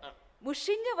നിൽക്കുന്നവരോട്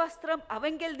മുഷിഞ്ഞ വസ്ത്രം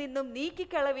അവങ്കിൽ നിന്നും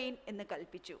നീക്കിക്കളവീൻ എന്ന്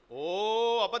കൽപ്പിച്ചു. ഓ,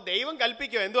 അപ്പൊ ദൈവം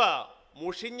കൽപ്പിക്കോ? എന്തുവാ?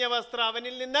 മുഷിഞ്ഞ വസ്ത്രം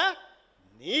അവനിൽ നിന്ന്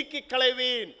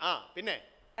നീക്കിക്കളവീൻ.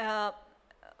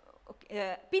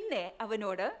 പിന്നെ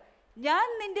അവനോട്, ഞാൻ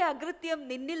നിന്റെ അകൃത്യം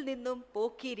നിന്നിൽ നിന്നും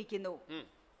പോക്കിയിരിക്കുന്നു,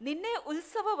 നിന്നെ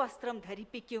ഉത്സവ വസ്ത്രം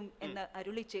ധരിപ്പിക്കും എന്ന്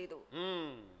അരുളി ചെയ്തു.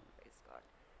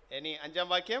 ഇനി 5-ാം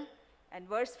വാക്യം. And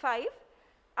verse 5,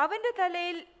 അവന്റെ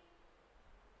തലയിൽ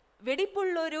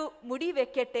വെടിപ്പുള്ളൊരു മൂടി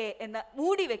വെക്കട്ടെ എന്ന്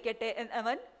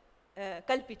അവൻ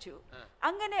കൽപ്പിച്ചു.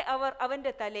 അങ്ങനെ അവർ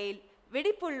അവന്റെ തലയിൽ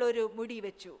വെടിപ്പുള്ളൊരു മുടി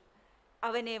വെച്ചു.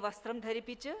 അവനെ വസ്ത്രം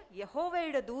ധരിപ്പിച്ച്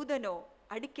യഹോവയുടെ ദൂതനോ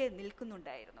അടുക്കെ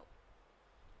നിൽക്കുന്നുണ്ടായിരുന്നു.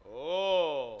 ഓ,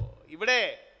 ഇവിടെ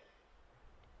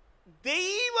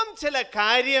ദൈവം ചില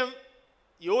കാര്യം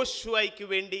യോശുവയ്ക്ക്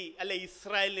വേണ്ടി അല്ല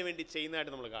ഇസ്രായേലിന് വേണ്ടി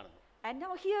ചെയ്യുന്നതായിട്ട് നമ്മൾ കാണുന്നു. And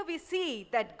now here we see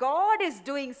that God is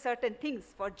doing certain things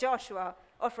for Joshua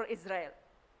or for Israel.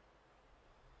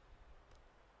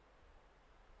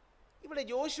 ഇവിടെ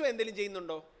യോശുവ എന്തെങ്കിലും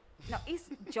ചെയ്യുന്നുണ്ടോ? Now is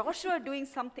Joshua doing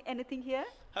anything here?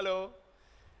 Hello,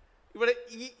 ഇവിടെ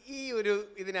ഈ ഒരു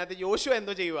ഇതിനകത്ത് യോശുവ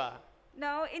എന്തോ ചെയ്യുക?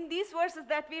 Now in these verses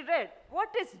that we read,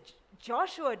 what is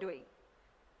Joshua doing?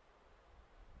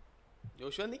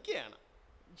 യോശുവ നിൽക്കുകയാണ്.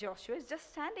 Joshua is just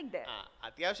standing there.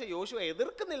 അത്യാവശ്യം യോശുവ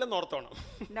എതിർക്കുന്നില്ലെന്ന് ഓർത്തോണം.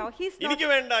 Now എനിക്ക്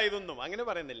വേണ്ട ഇതൊന്നും അങ്ങനെ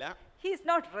പറയുന്നില്ല. He is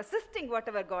not resisting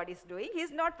whatever God is doing. He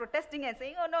is not protesting and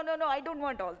saying, oh no, I don't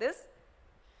want all this.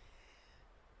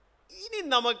 ഇനി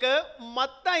നമുക്ക്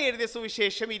മത്തായി എഴുതിയ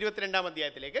സുവിശേഷം 22-ാം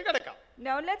അധ്യായത്തിലേക്ക് കടക്കാം.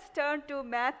 Now let's turn to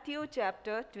Matthew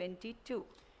chapter 22.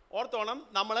 ഓർത്തോണം,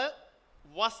 നമ്മൾ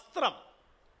വസ്ത്രം,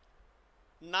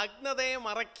 നഗ്നതയെ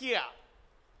മറയ്ക്കുക,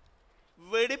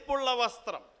 വെടിപ്പുള്ള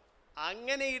വസ്ത്രം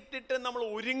അങ്ങനെ ഇട്ടിട്ട് നമ്മൾ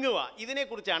ഒരുങ്ങുക,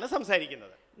 ഇതിനെക്കുറിച്ചാണ്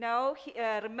സംസാരിക്കുന്നത്. Now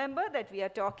remember that we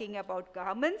are talking about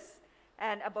garments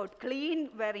and about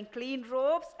wearing clean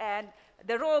robes and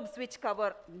the robes which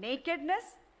cover nakedness.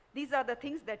 These are the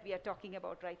things that we are talking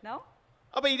about right now.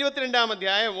 അപ്പോൾ 22-ാം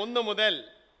അധ്യായം 1 മുതൽ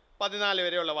 14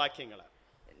 വരെയുള്ള വാക്യങ്ങൾ.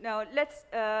 Now let's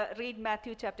read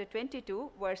Matthew chapter 22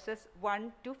 verses 1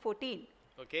 to 14.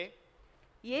 Okay.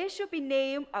 യേശു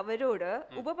പിന്നെയും അവരോട്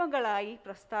ഉപമകളായി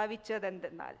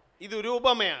പ്രസ്താവിച്ചതെന്തെന്നാൽ, ഇതൊരു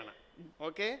ഉപമയാണ്.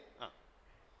 Okay,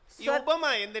 ഈ ഉപമ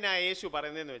എന്തിനാ യേശു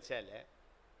പറയുന്നതെന്ന് വെച്ചാൽ,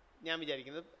 ഞാൻ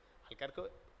വിചാരിക്കുന്നത് ആൾക്കാർക്ക്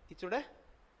ഇച്ചിടെ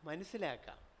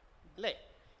മനസ്സിലാക്കാം അല്ലേ?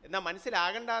 എന്നാൽ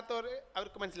മനസ്സിലാകണ്ടാത്തവർ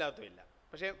അവർക്ക് മനസ്സിലാകത്തുമില്ല.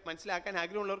 പക്ഷേ മനസ്സിലാക്കാൻ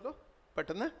ആഗ്രഹമുള്ളവർക്ക്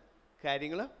പെട്ടെന്ന്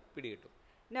കാര്യങ്ങൾ പിടികിട്ടും.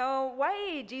 Now why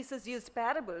Jesus used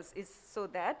parables is so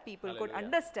that people could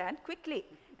understand quickly,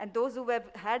 and those who have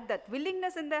had that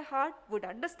willingness in their heart would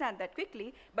understand that quickly,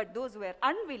 but those who were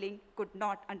unwilling could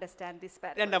not understand this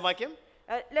parable. 2-ാം വാക്യം.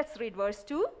 Let's read verse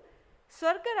 2.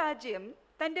 സ്വർഗരാജ്യം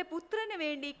തന്റെ പുത്രന്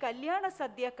വേണ്ടി കല്യാണ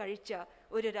സദ്യ കഴിച്ച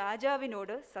ഒരു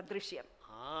രാജാവിനോട് സദൃശ്യം.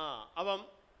 അപ്പം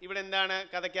ഇവിടെ എന്താണ്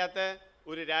കഥയ്ക്കകത്ത്?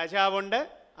 ഒരു രാജാവുണ്ട്,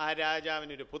 ആ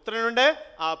രാജാവിനൊരു പുത്രനുണ്ട്,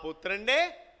 ആ പുത്രന്റെ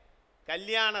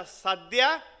കല്യാണ സദ്യ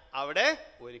അവിടെ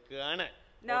ഒരുക്കുകയാണ്.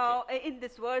 Now in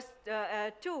this verse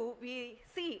 2 we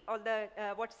see all the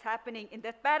what's happening in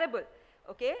that parable.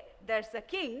 Okay, there's a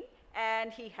king and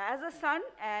he has a son,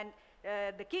 and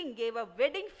the king gave a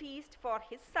wedding feast for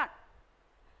his son.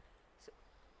 So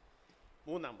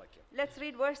 3-ാം വാക്യം. Let's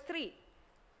read verse 3.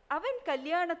 അവൻ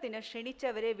കല്യാണത്തിന്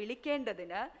ക്ഷണിച്ചവരെ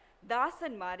വിളിക്കേണ്ടതിന്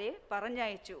ദാസന്മാരെ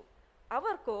പറഞ്ഞയച്ചു,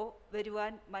 അവർക്കോ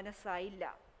വരുവാൻ മനസ്സായില്ല.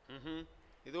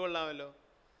 ഇത് കൊള്ളാമല്ലോ.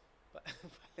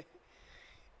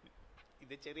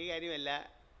 ഇത് ചെറിയ കാര്യമല്ല.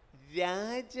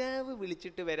 രാജാവ്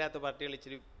വിളിച്ചിട്ട് വരാത്ത പാർട്ടികൾ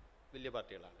ഇച്ചിരി വലിയ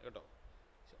പാർട്ടികളാണ് കേട്ടോ.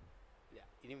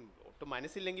 ഇനി ഒട്ടും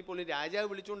മനസ്സില്ലെങ്കിൽ പോലും രാജാവ്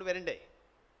വിളിച്ചുകൊണ്ട് വരണ്ടേ?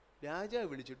 രാജാവ്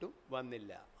വിളിച്ചിട്ടും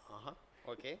വന്നില്ല. ആഹാ,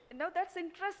 okay. Now that's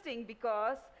interesting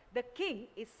because the king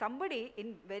is somebody in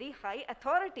very high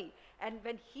authority, and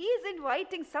when he is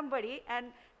inviting somebody and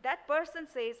that person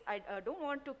says, I don't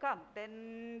want to come, then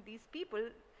these people,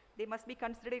 they must be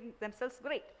considering themselves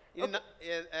great. ഇനി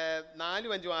 4,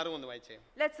 5, 6 ഒന്ന് വായിച്ചേ.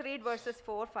 Let's read verses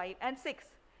 4, 5 and 6.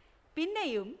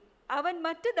 പിന്നെയും അവൻ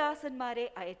മറ്റു ദാസന്മാരെ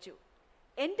അയച്ചു.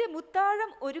 എൻ്റെ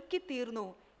മുത്താഴം ഒരുക്കി തീർന്നു,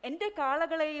 എൻ്റെ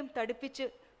കാളകളെയും തടിപ്പിച്ച്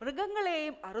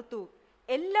മൃഗങ്ങളെയും അറുത്തു,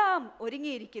 എല്ലാം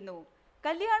ഒരുങ്ങിയിരിക്കുന്നു,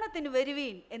 കല്യാണത്തിന്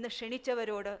വരുവീൻ എന്ന്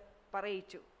ക്ഷണിച്ചവരോട്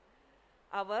പറയിച്ചു.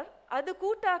 അവർ അത്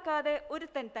കൂട്ടാക്കാതെ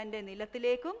ഒരുത്തൻ തൻ്റെ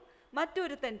നിലത്തിലേക്കും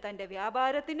മറ്റൊരുത്തൻ തൻ്റെ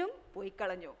വ്യാപാരത്തിനും പോയി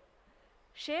കളഞ്ഞു.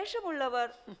 ശേഷമുള്ളവർ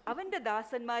അവൻ്റെ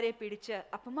ദാസന്മാരെ പിടിച്ച്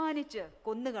അപമാനിച്ച്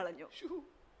കൊന്നുകളഞ്ഞു.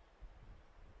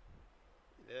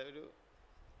 ഇതൊരു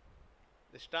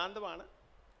ദൃഷ്ടാന്തമാണ്.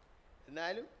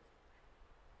 എന്നാലും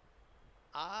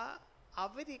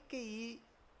അവരൊക്കെ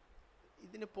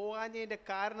ഇതിന് പോകാഞ്ഞതിന്റെ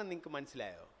കാരണം നിങ്ങൾക്ക്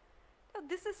മനസ്സിലായോ?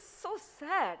 This is so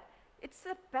sad. It's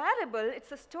a parable,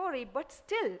 it's a story, but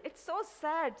still it's so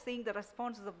sad seeing the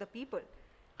responses of the people.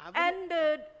 And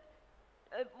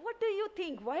what do you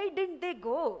think? Why didn't they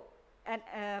go and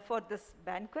for this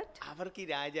banquet? അവർക്ക്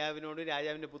രാജാവിനോടും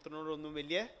രാജാവിന്റെ പുത്രനോടും ഒന്നും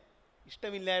വലിയ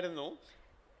ഇഷ്ടമില്ലായിരുന്നു.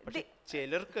 പക്ഷെ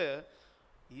ചിലർക്ക്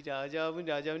ഈ രാജാവും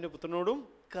രാജാവിന്റെ പുത്രനോടും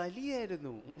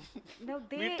കലിയായിരുന്നു.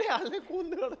 ആളിനെ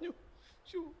കൊന്നു കളഞ്ഞു.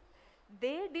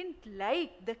 They didn't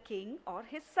like the king or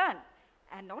his son.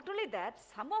 And not only that,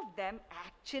 some of them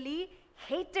actually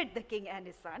hated the king and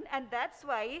his son, and that's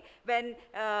why when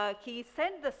he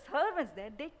sent the servants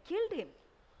there, they killed him.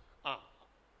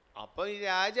 അപ്പോൾ ഈ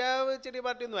രാജാവ് ചെറിയ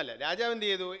പാർട്ടിയൊന്നുമല്ല. രാജാവ് എന്ത്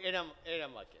ചെയ്തു?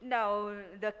 ഏഴാം വാക്യം. Now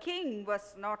the king was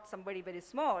not somebody very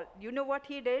small. You know what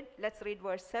he did? Let's read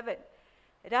verse 7.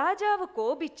 രാജാവ്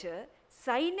കോപിച്ച്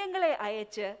സൈന്യങ്ങളെ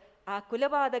അയച്ച് ആ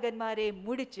കുലപാതകന്മാരെ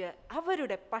മുടിച്ച്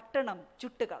അവരുടെ പട്ടണം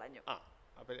ചുട്ടുകളഞ്ഞു.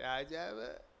 അപ്പൊ രാജാവ്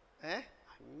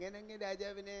അങ്ങനെ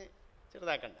രാജാവിനെ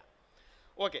ചെറുതാക്കണ്ട.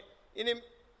 ഓക്കെ, ഇനി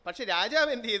പക്ഷെ രാജാവ്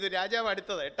എന്ത് ചെയ്തു? രാജാവ്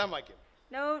അടുത്തത് 8-ാം വാക്യം.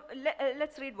 Now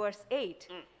let's read verse 8.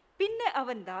 പിന്നെ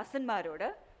അവൻ ദാസന്മാരോട്,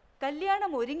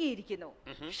 കല്യാണം ഒരുങ്ങിയിരിക്കുന്നു,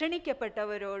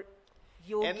 ക്ഷണിക്കപ്പെട്ടവരോട്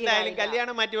എന്തായാലും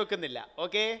കല്യാണം മാറ്റി വെക്കുന്നില്ല.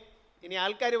 ഓക്കെ, ഇനി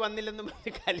ആൾക്കാർ വന്നില്ലെന്നും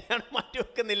കല്യാണം മാറ്റി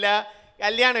വെക്കുന്നില്ല,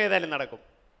 കല്യാണം ഏതായാലും നടക്കും.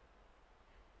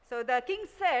 So the king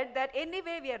said that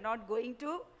anyway we are not going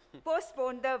to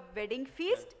postpone the wedding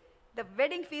feast. The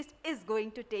wedding feast is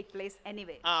going to take place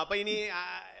anyway. അപ്പോൾ ഇനി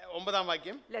 9-ാം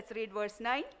വാക്യം. Let's read verse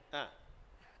 9.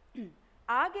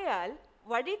 ആകയാൽ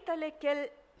വഴിത്തലയ്ക്കൽ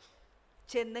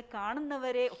ചെന്ന്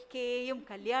കാണുന്നവരെ ഒക്കെയും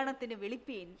കല്യാണത്തിന്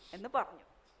വിളിപ്പീൻ എന്ന് പറഞ്ഞു.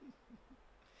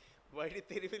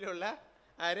 വഴിത്തെരുവിലുള്ള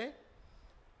ആരെ?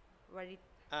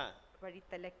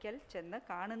 വഴിത്തലയ്ക്കൽ ചെന്ന്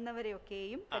കാണുന്നവരെ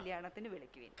ഒക്കെയും കല്യാണത്തിന്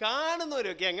വിളിക്കുവീൻ.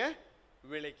 കാണുന്നവരൊക്കെ അങ്ങ്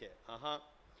വിളിക്ക്.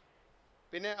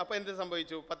 പിന്നെ അപ്പൊ എന്ത്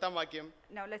സംഭവിച്ചു? 10-ാം വാക്യം.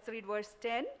 Now let's read verse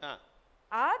 10.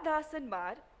 ആ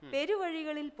ദാസന്മാർ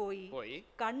പെരുവഴികളിൽ പോയി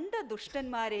കണ്ട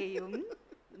ദുഷ്ടന്മാരെയും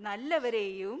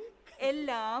നല്ലവരെയും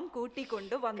എല്ലാം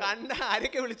കൂട്ടിക്കൊണ്ട് വന്നു. കണ്ട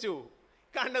ആരൊക്കെ വിളിച്ചു?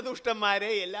 കണ്ട ദുഷ്ടന്മാരെ,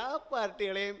 എല്ലാ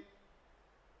പാർട്ടികളെയും.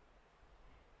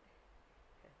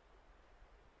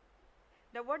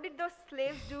 Now what did those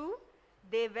slaves do?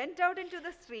 They went out into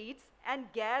the streets and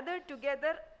gathered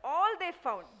together all they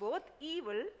found, both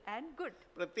evil and good.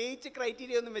 പ്രത്യേകിച്ച്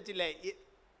ക്രൈറ്റീരിയ ഒന്നും വെച്ചില്ല.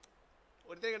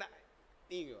 ഒരുത്തര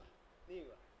നീങ്ങുക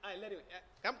എല്ലാവരും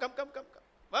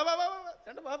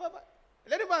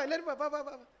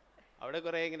അവിടെ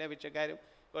കുറേ ഇങ്ങനെ ഭിക്ഷക്കാരും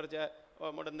കുറച്ച്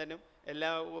മുടന്തനും എല്ലാ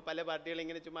പല പാർട്ടികളും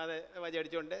ഇങ്ങനെ ചുമ്മാതെ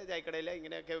വചടിച്ചുകൊണ്ട് ചായക്കടയിൽ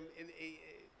ഇങ്ങനെയൊക്കെ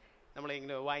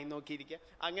നമ്മളിങ്ങനെ വായി നോക്കിയിരിക്കുക.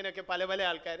 അങ്ങനെയൊക്കെ പല പല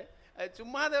ആൾക്കാർ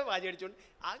ചുമ്മാതെ വാചടിച്ചുകൊണ്ട്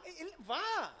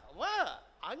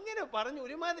അങ്ങനെ പറഞ്ഞു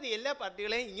ഒരുമാതിരി എല്ലാ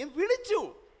പാർട്ടികളെയും ഇങ്ങനെ വിളിച്ചു.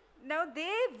 Now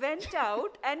they went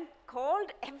out and called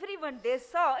everyone they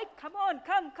saw. Come on,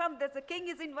 come. There's a king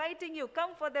is inviting you.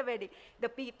 Come for the wedding.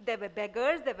 There were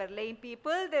beggars, there were lame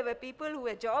people, there were people who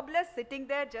were jobless sitting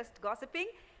there just gossiping.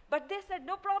 But they said,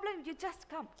 no problem, you just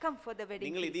come for the wedding.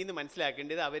 നിങ്ങൾ ഇതിൽ നിന്ന്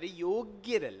മനസ്സിലാക്കേണ്ടത് അവർ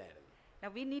യോഗ്യരല്ലായിരുന്നു.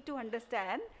 Now we need to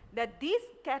understand that this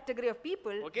category of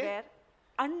people were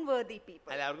unworthy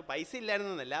people. അല്ല, അവർക്ക് പൈസ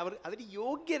ഇല്ലായിരുന്നല്ല, അവർ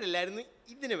യോഗ്യരല്ലായിരുന്നു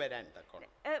ഇതിന് വരാൻ തക്കോണം.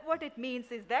 What it means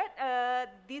is that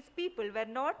these people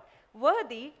were not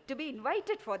worthy to be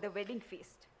invited for the wedding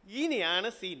feast. ഇനിയാണ്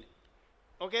സീൻ.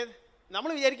 ഓക്കെ, നമ്മൾ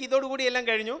വിചാരിക്കും ഇതോടുകൂടി എല്ലാം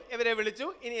കഴിഞ്ഞു, ഇവരെ വിളിച്ചു,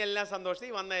 ഇനി എല്ലാം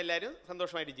സന്തോഷത്തിൽ വന്ന എല്ലാവരും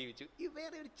സന്തോഷമായിട്ട് ജീവിച്ചു. ഈ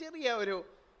വേറെ ഒരു ചെറിയ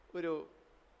ഒരു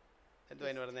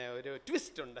എന്തുവാ പറഞ്ഞ ഒരു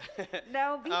ട്വിസ്റ്റ് ഉണ്ട്. Now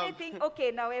we may think, okay,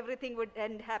 now everything would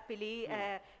end happily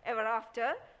ever after.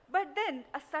 But then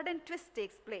a sudden twist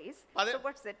takes place. So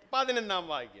what's it? 11-ാം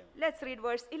വാക്യം. Let's read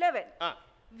verse 11.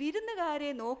 വിരുന്നുകാരെ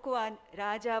നോക്കുവാൻ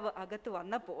രാജാവ് അകത്ത്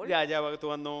വന്നപ്പോൾ രാജാവ് അകത്ത്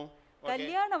വന്നു.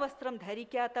 കല്യാണ വസ്ത്രം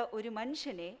ധരിക്കാത്ത ഒരു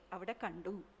മനുഷ്യനെ അവിടെ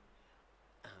കണ്ടു.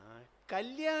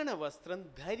 കല്യാണ വസ്ത്രം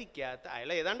ധരിക്കാത്ത, അയാൾ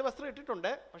ഏതാണ്ട് വസ്ത്രം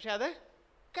ഇട്ടിട്ടുണ്ട്, പക്ഷെ അത്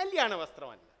കല്യാണ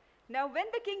വസ്ത്രമല്ല. Now when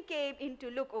the king came in to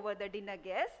look over the dinner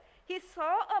guests, he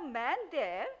saw a man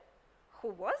there who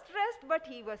was dressed, but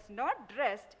he was not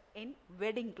dressed in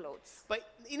wedding clothes.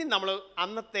 ഇനി നമ്മൾ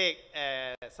അന്നത്തെ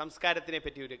സംസ്കാരത്തിനെ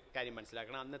പറ്റി ഒരു കാര്യം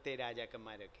മനസ്സിലാക്കണം. അന്നത്തെ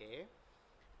രാജാക്കന്മാരൊക്കെ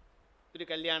ഒരു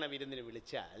കല്യാണ വിരുന്നിന്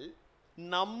വിളിച്ചാൽ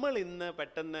നമ്മൾ ഇന്ന്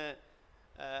പെട്ടെന്ന്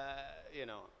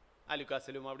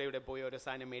അലുക്കാസിലും അവിടെ ഇവിടെ പോയി ഓരോ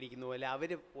സാധനം മേടിക്കുന്ന പോലെ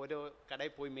അവർ ഓരോ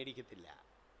കടയിൽ പോയി മേടിക്കത്തില്ല.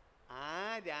 ആ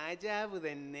രാജാവ്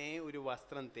തന്നെ ഒരു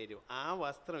വസ്ത്രം തരും. ആ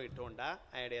വസ്ത്രം ഇട്ടുകൊണ്ടാണ്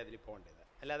അയാളുടെ അതിൽ പോകേണ്ടത്,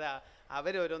 അല്ലാതെ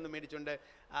അവരോരോന്ന് മേടിച്ചുകൊണ്ട്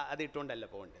അത് ഇട്ടുകൊണ്ടല്ല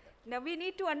പോകേണ്ടത്. Now we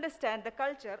need to understand the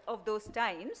culture of those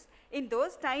times. In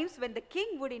those times when the king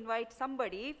would invite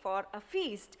somebody for a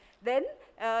feast, then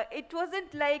it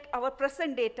wasn't like our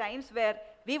present day times where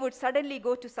we would suddenly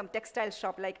go to some textile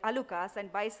shop like Alukas and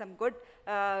buy some good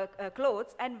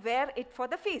clothes and wear it for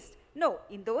the feast. No,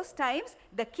 in those times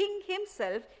the king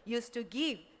himself used to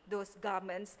give those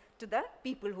garments to the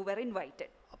people who were invited.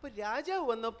 അപ്പോൾ രാജാവ്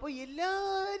വന്നപ്പോൾ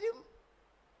എല്ലാവരും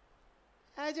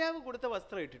രാജാവ് കൊടുത്ത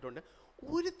വസ്ത്രം ഇട്ടിട്ടുണ്ട്.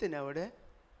 ഒരുത്തിനവിടെ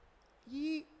ഈ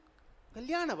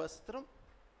കല്യാണ വസ്ത്രം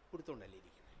കൊടുത്തുകൊണ്ടല്ലേ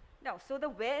ഇരിക്കുന്നത്. Now,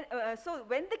 so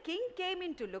when the king came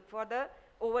in to look for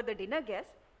over the dinner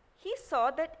guests, he saw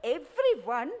that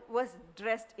everyone was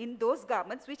dressed in those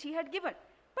garments which he had given.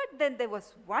 But then there was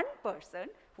one person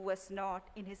who was not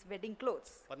in his wedding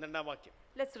clothes. 12ാം വാക്യം.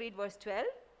 Let's read verse 12.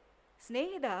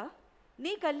 സ്നേഹിത,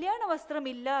 നീ കല്യാണ വസ്ത്രം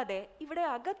ഇല്ലാതെ ഇവിടെ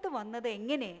അകത്ത് വന്നത്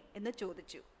എങ്ങനെ എന്ന്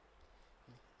ചോദിച്ചു.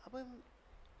 അപ്പം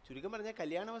ചുരുക്കം പറഞ്ഞാൽ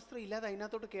കല്യാണ വസ്ത്രം ഇല്ലാതെ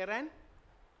അതിനകത്തോട്ട് കയറാൻ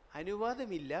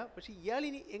അനുവാദമില്ല. പക്ഷെ ഇയാൾ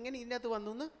ഇനി എങ്ങനെ ഇതിനകത്ത്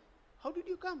വന്നു എന്ന്, ഹൗ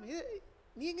ഡിഡ് യു കം,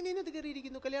 നീ എങ്ങനെ ഇതിനകത്ത്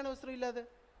കയറിയിരിക്കുന്നു കല്യാണ വസ്ത്രം ഇല്ലാതെ?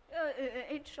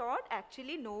 In short,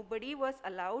 actually nobody was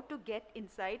allowed to get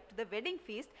inside to the wedding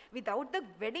feast without the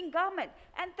wedding garment.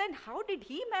 And then how did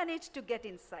he manage to get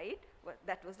inside? Well,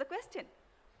 that was the question.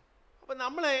 അപ്പം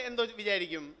നമ്മൾ എന്തോ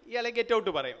വിചാരിക്കും, ഇയാളെ get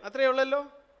out പറയും, അത്രയേ ഉള്ളല്ലോ,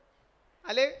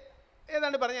 അല്ലെ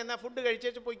ഏതാണ്ട് പറഞ്ഞ എന്നാ ഫുഡ്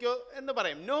കഴിച്ചേച്ച് പോയിക്കോ എന്ന്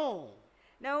പറയും. No.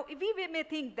 Now we may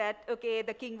think that okay,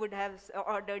 the king would have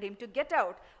ordered him to get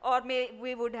out, or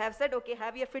we would have said okay,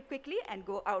 have your food quickly and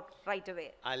go out right away.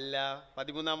 അല്ല,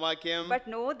 13ാം വാക്യം. But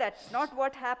no, that's not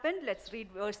what happened. Let's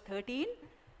read verse 13.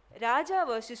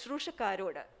 രാജാവ്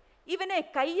ശുശ്രൂഷക്കാരോട്, ഇവനെ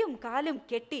കൈയും കാലും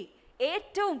കെട്ടി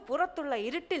ഏറ്റവും പുറത്തുള്ള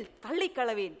ഇരുട്ടിൽ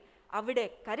തള്ളിക്കളവീൻ, അവിടെ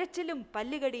കരച്ചിലും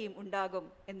പല്ലുകടിയും ഉണ്ടാകും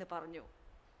എന്ന് പറഞ്ഞു.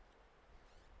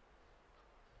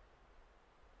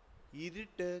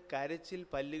 ഇരുട്ട്, കരച്ചിൽ,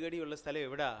 പല്ലുകടിയുള്ള സ്ഥലം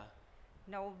എവിടാ?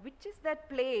 Now which is that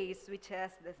place which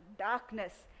has this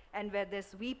darkness and where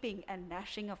there's weeping and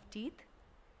gnashing of teeth?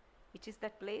 Which is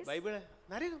that place? Bible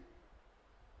നരകം.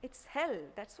 It's hell.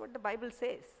 That's what the Bible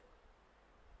says.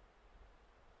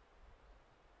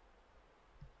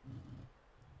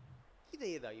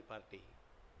 ഇതേതാ ഈ പാർട്ടി?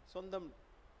 സ്വന്തം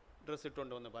ഡ്രസ്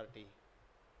ഇട്ടുകൊണ്ട് വന്ന party.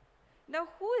 Now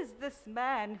who is this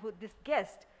man, this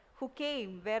guest who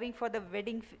came wearing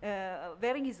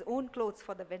his own clothes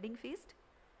for the wedding feast?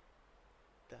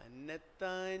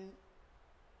 തന്നെത്താൻ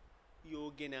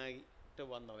യോഗ്യനായിട്ട്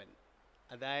വന്നവൻ,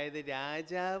 അതായത്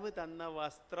രാജാവ് തന്ന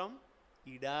വസ്ത്രം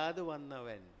ഇടാതെ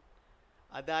വന്നവൻ.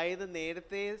 അതായത്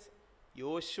നേരത്തെ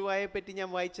യോശുവയെ പറ്റി ഞാൻ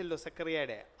വായിച്ചല്ലോ,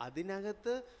 സക്കറിയയുടെ,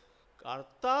 അതിനകത്ത്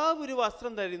കർത്താവ് ഒരു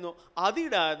വസ്ത്രം തരുന്നു,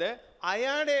 അതിടാതെ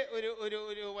അയാളുടെ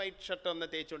ഒരു വൈറ്റ് ഷർട്ട് ഒന്ന്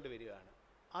തേച്ചുകൊണ്ട് വരികയാണ്.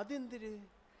 അതെന്തിന്?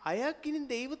 അയാൾക്കിനി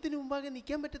ദൈവത്തിന് മുമ്പാകെ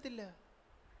നിൽക്കാൻ പറ്റത്തില്ല,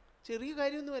 ചെറിയ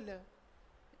കാര്യമൊന്നുമല്ല.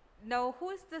 Now who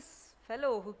is this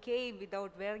fellow who came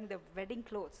without wearing the wedding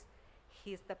clothes? He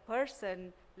is the person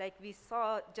like we saw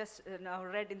just now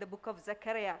read in the book of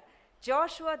Zechariah.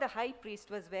 Joshua the high priest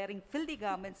was wearing filthy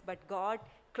garments, but God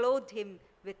clothed him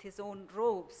with his own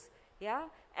robes. Yeah,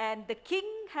 and the king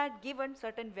had given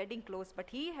certain wedding clothes, but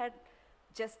he had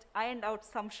just ironed out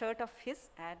some shirt of his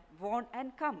and worn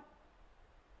and come.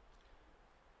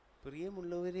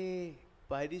 പ്രിയമുള്ളവരെ,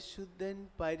 പരിശുദ്ധൻ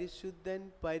പരിശുദ്ധൻ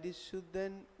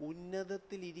പരിശുദ്ധൻ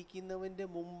ഉന്നതത്തിൽ ഇരിക്കുന്നവൻ്റെ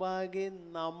മുമ്പാകെ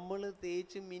നമ്മൾ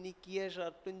തേച്ച് മിനുക്കിയ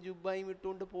ഷർട്ടും ജുബ്ബായും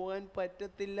ഇട്ടുകൊണ്ട് പോകാൻ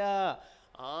പറ്റത്തില്ല.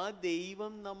 ആ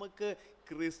ദൈവം നമുക്ക്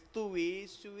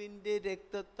ക്രിസ്തുവേശുവിൻ്റെ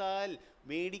രക്തത്താൽ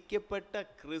മേടിക്കപ്പെട്ട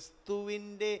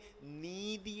ക്രിസ്തുവിൻ്റെ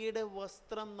നീതിയുടെ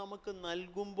വസ്ത്രം നമുക്ക്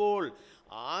നൽകുമ്പോൾ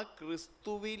ആ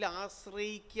ക്രിസ്തുവിൽ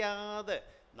ആശ്രയിക്കാതെ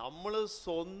നമ്മൾ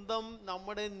സ്വന്തം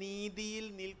നമ്മുടെ നീതിയിൽ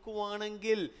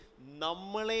നിൽക്കുവാണെങ്കിൽ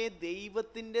നമ്മളെ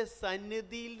ദൈവത്തിൻ്റെ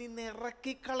സന്നിധിയിൽ നിന്ന്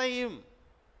ഇറക്കിക്കളയും.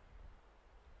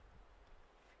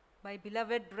 My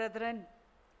beloved brethren,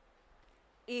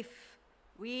 if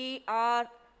we are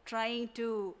trying to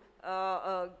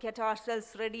get ourselves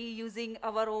ready using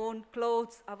our own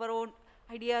clothes, our own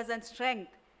ideas and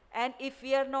strength. And if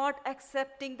we are not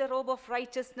accepting the robe of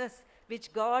righteousness which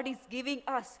God is giving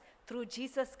us through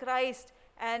Jesus Christ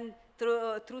and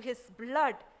through his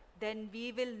blood, then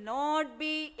we will not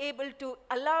be able to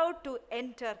allowed to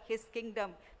enter his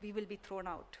kingdom. We will be thrown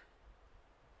out.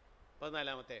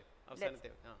 14-ാമത്തെ അവസാനത്തെ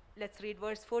Let's read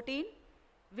verse 14.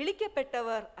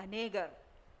 വിളിക്കപ്പെട്ടവർ അനേകർ,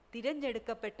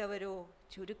 തിരഞ്ഞെടുക്കപ്പെട്ടവരോ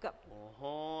ചുരുക്കം.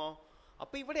 ഓഹോ,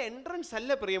 അപ്പൊ ഇവിടെ entrance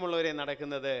അല്ല പ്രിയമുള്ളവരെ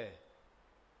നടക്കുന്നത്.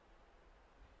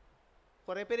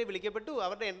 കുറെ പേരെ വിളിക്കപ്പെട്ടു,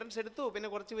 അവരുടെ എൻട്രൻസ് എടുത്തു, പിന്നെ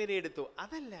കുറച്ച് പേരെ എടുത്തു.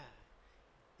 അതല്ല,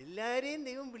 എല്ലാവരെയും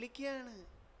ദൈവം വിളിക്കുകയാണ്.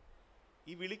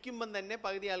 ഈ വിളിക്കുമ്പം തന്നെ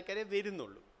പകുതി ആൾക്കാരെ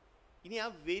വരുന്നുള്ളൂ. ഇനി ആ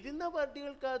വരുന്ന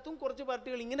പാർട്ടികൾക്കകത്തും കുറച്ച്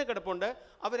പാർട്ടികൾ ഇങ്ങനെ കിടപ്പുണ്ട്,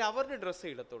 അവരവരുടെ ഡ്രസ്സേ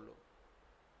ഇടത്തുള്ളൂ.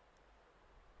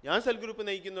 ഞാൻ സെൽ ഗ്രൂപ്പ്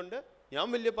നയിക്കുന്നുണ്ട്, ഞാൻ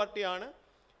വലിയ പാർട്ടിയാണ്,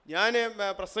 ഞാൻ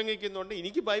പ്രസംഗിക്കുന്നുണ്ട്,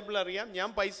 എനിക്ക് ബൈബിൾ അറിയാം, ഞാൻ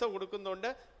പൈസ കൊടുക്കുന്നുണ്ട്.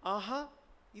 ആഹാ,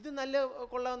 ഇത് നല്ല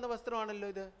കൊള്ളാവുന്ന വസ്ത്രമാണല്ലോ,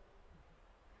 ഇത്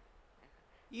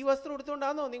ഈ വസ്ത്രം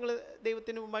എടുത്തുകൊണ്ടാണോ നിങ്ങൾ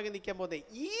ദൈവത്തിന് മുമ്പാകെ നിൽക്കാൻ പോകുന്നത്?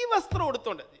 ഈ വസ്ത്രം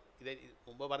എടുത്തോണ്ട്, ഇത്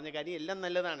മുമ്പ് പറഞ്ഞ കാര്യം എല്ലാം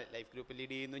നല്ലതാണ്. ലൈഫ് ഗ്രൂപ്പ്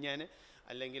ലീഡ് ചെയ്യുന്നു ഞാൻ,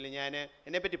 അല്ലെങ്കിൽ ഞാൻ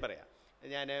എന്നെപ്പറ്റി പറയാം,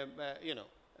 ഞാൻ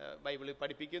ബൈബിളിൽ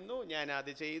പഠിപ്പിക്കുന്നു, ഞാൻ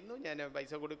അത് ചെയ്യുന്നു, ഞാൻ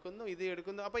പൈസ കൊടുക്കുന്നു, ഇത്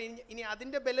എടുക്കുന്നു. അപ്പോൾ ഇനി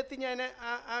അതിൻ്റെ ബലത്തിൽ ഞാൻ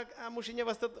ആ മുഷിഞ്ഞ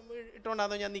വസ്ത്രം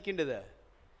ഇട്ടുകൊണ്ടാണോ ഞാൻ നിൽക്കേണ്ടത്?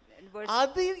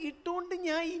 അത് ഇട്ടുകൊണ്ട്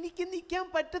എനിക്ക് നിൽക്കാൻ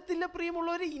പറ്റത്തില്ല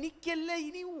പ്രിയമുള്ളവരെ. എനിക്കല്ല,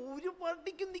 ഇനി ഒരു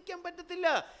പാർട്ടിക്കും നിൽക്കാൻ പറ്റത്തില്ല.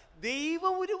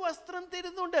 ദൈവം ഒരു വസ്ത്രം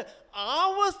തരുന്നുണ്ട്, ആ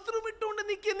വസ്ത്രം ഇട്ടുകൊണ്ട്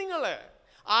നിൽക്കുക നിങ്ങൾ.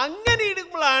 അങ്ങനെ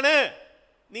ഇടുമ്പോഴാണ്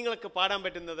നിങ്ങൾക്ക് പാടാൻ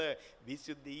പറ്റുന്നത്,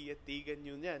 വിശുദ്ധിയെ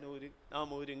തികഞ്ഞു നാം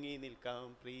ഒരുങ്ങി നിൽക്കാം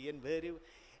പ്രിയൻ വരും.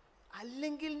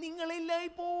 അല്ലെങ്കിൽ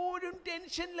നിങ്ങളെല്ലായ്പ്പോഴും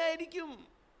ടെൻഷനിലായിരിക്കും.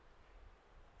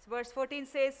 Verse 14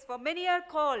 says, for many are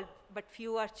called, but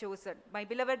few are chosen. My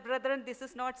beloved brethren, this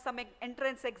is not some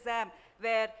entrance exam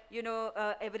where,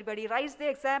 everybody writes the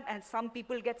exam and some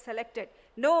people get selected.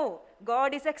 No, God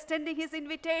is extending his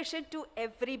invitation to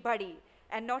everybody.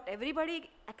 And not everybody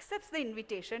accepts the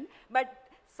invitation, but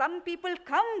some people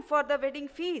come for the wedding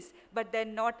feast, but then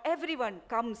not everyone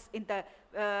comes in the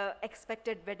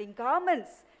expected wedding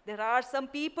garments. There are some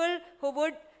people who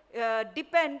would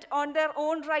depend on their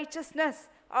own righteousness,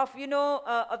 of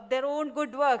their own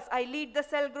good works. I lead the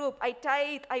cell group, I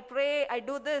tithe, I pray, I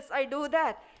do this, I do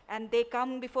that, and they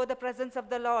come before the presence of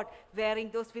the Lord wearing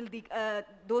those filthy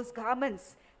those garments.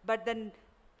 But then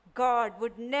God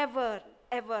would never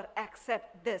ever accept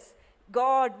this.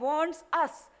 God wants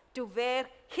us to wear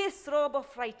his robe of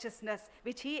righteousness,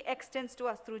 which he extends to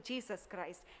us through Jesus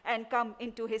Christ, and come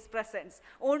into his presence.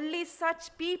 Only such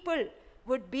people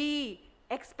would be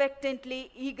expectantly,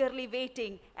 eagerly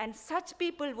waiting, and such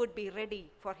people would be ready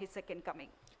for his second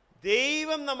coming.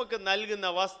 ദൈവം നമുക്ക് നൽകുന്ന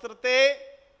വസ്ത്രത്തെ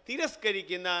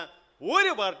തിരസ്കരിക്കുന്ന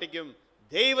ഒരു പാർട്ടിക്കും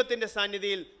ദൈവത്തിന്റെ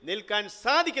സന്നിധിയിൽ നിൽക്കാൻ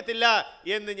സാധിക്കത്തില്ല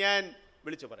എന്ന് ഞാൻ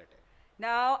വിളിച്ചു പറയട്ടെ.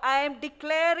 Now I am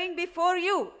declaring before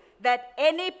you that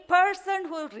any person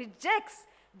who rejects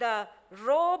the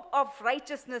robe of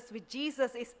righteousness which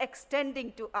Jesus is extending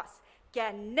to us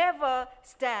can never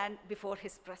stand before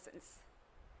his presence.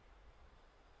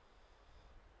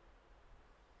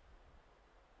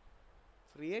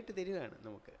 Free ആയിട്ട് തരുകയാണ്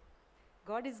നമുക്ക്.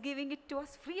 God is giving it to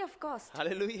us free of cost.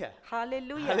 Hallelujah,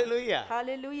 Hallelujah. Hallelujah,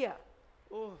 Hallelujah.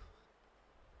 ഓ,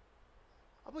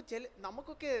 അപ്പോൾ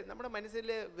നമുക്കൊക്കെ നമ്മുടെ മനസ്സിൽ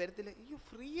വരത്തില്ല, അയ്യോ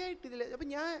free ആയിട്ട് ഇതില്ല, അപ്പം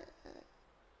ഞാൻ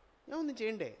ഒന്നും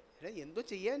ചെയ്യണ്ടേ, എന്തോ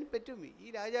ചെയ്യാൻ പറ്റും, ഈ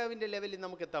രാജാവിൻ്റെ ലെവലിൽ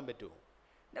നമുക്ക് എത്താൻ പറ്റുമോ?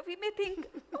 Now we may think,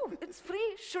 oh, it's free,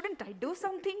 shouldn't I do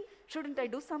something? Shouldn't I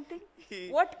do something?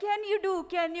 What can you do?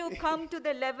 Can you come to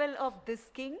the level of this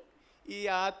king? ഈ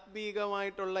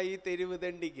ആത്മീകമായിട്ടുള്ള ഈ തെരുവ്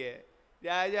ദണ്ഡിക്ക്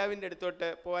രാജാവിൻ്റെ അടുത്തോട്ട്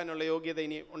പോകാനുള്ള യോഗ്യത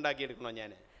ഇനി ഉണ്ടാക്കിയെടുക്കണോ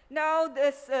ഞാൻ? Now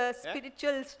this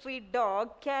spiritual street dog,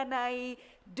 can I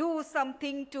do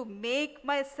something to make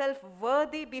myself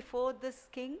worthy before this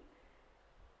king?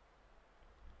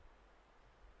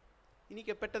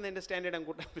 എനിക്ക് പെട്ടെന്ന് എൻ്റെ സ്റ്റാൻഡേർഡ് അങ്ങ്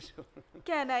കൂട്ടാൻ പറ്റുമോ?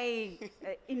 Can I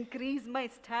increase my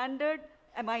standard,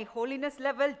 my holiness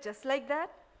level just like that?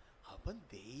 അപ്പം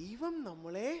ദൈവം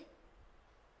നമ്മളെ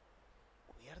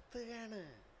ഉയർത്തുകയാണ്,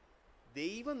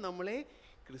 ദൈവം നമ്മളെ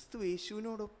ക്രിസ്തു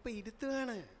യേശുവിനോടൊപ്പം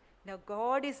ഇരുത്തുകയാണ്. Now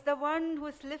God is the one who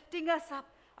is lifting us up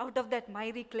out of that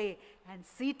miry clay and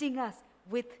seating us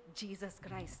with Jesus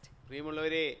Christ.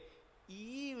 പ്രിയമുള്ളവരെ,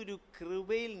 ഈ ഒരു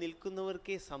കൃപയിൽ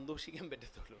നിൽക്കുന്നവർക്കേ സന്തോഷിക്കാൻ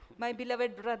പറ്റത്തുള്ളൂ. My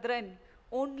beloved brethren,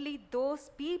 only those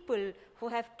people who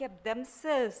have kept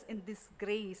themselves in this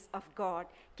grace of God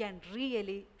can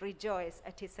really rejoice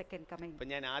at his second coming.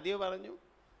 അപ്പം ഞാൻ ആദ്യം പറഞ്ഞു,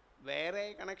 വേറെ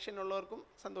കണക്ഷൻ ഉള്ളവർക്കും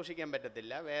സന്തോഷിക്കാൻ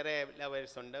പറ്റത്തില്ല. വേറെ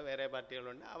ലവേഴ്സ് ഉണ്ട്, വേറെ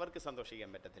പാർട്ടികളുണ്ട്, അവർക്ക് സന്തോഷിക്കാൻ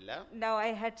പറ്റത്തില്ല. Now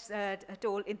I had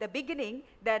told in the beginning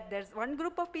that there's one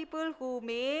group of people who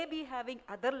may be having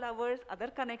other lovers, other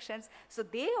connections, so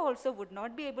they also would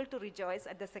not be able to rejoice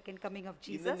at the second coming of ഇന്ന്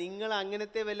Jesus. നിങ്ങൾ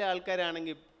അങ്ങനത്തെ വല്ല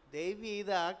ആൾക്കാരാണെങ്കിൽ ദയവ്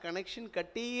ചെയ്ത് ആ connection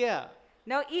cut ചെയ്യുക.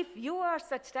 Now if you are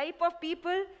such type of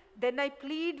people, then I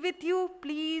plead with you,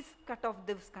 please cut off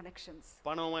those connections.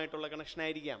 പണവുമായിട്ടുള്ള connection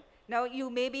ആയിരിക്കാം. Now you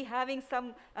may be having some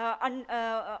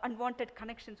unwanted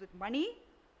connections with money.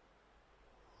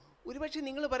 ഒരുപക്ഷെ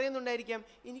നിങ്ങൾ പറയുന്നുണ്ടായിരിക്കാം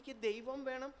എനിക്ക് ദൈവം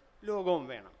വേണം, ലോകവും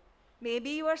വേണം.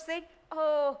 Maybe you are saying,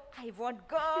 oh, I want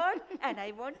God and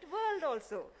I want world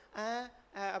also.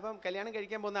 അപ്പം കല്യാണം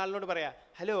കഴിക്കാൻ പോകുന്ന ആളിനോട് പറയാം,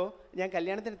 ഹലോ ഞാൻ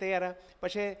കല്യാണത്തിന് തയ്യാറാ,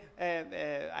 പക്ഷേ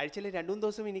ആഴ്ചയിൽ 2-3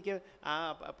 ദിവസം എനിക്ക് ആ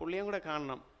പുള്ളിയും കൂടെ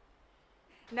കാണണം.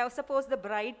 Now suppose the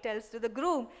bride tells to the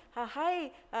groom, hi,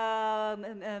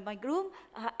 my groom,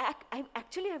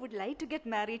 I would like to get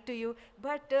married to you,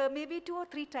 but maybe 2 or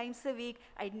 3 times a week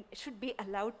I should be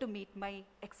allowed to meet my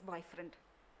ex-boyfriend.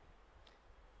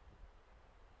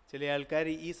 ചില ആൾക്കാർ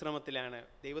ഈ ശ്രമത്തിലാണ്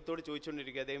ദൈവത്തോട്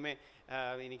ചോദിച്ചുകൊണ്ടിരിക്കുക, ദൈവമേ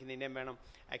എനിക്ക് നിന്നെയും വേണം,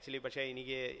 actually പക്ഷേ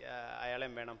എനിക്ക്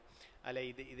അയാളെയും വേണം, അല്ല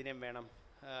ഇതിനെയും വേണം,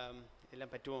 എല്ലാം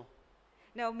പറ്റുമോ?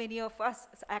 Now many of us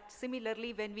act similarly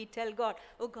when we tell God,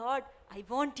 oh God, I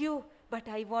want you, but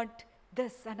I want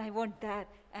this and I want that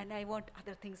and I want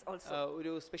other things also.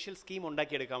 ഒരു സ്പെഷ്യൽ സ്കീം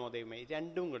ഉണ്ടാക്കിയെടുക്കാമോ ദൈവമേ,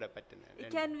 രണ്ടും കൂടെ പറ്റുന്ന?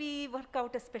 Can we work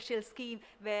out a special scheme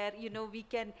where we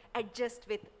can adjust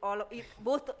with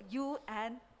both you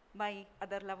and my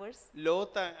other lovers?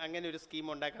 Lot അങ്ങനെ ഒരു scheme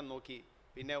ഉണ്ടാക്കാൻ നോക്കി,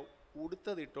 പിന്നെ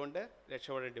ഉടുത്തത് ഇട്ടുകൊണ്ട്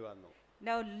രക്ഷപ്പെടേണ്ടി വന്നു.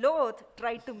 Now Lot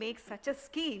tried to make such a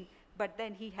scheme, but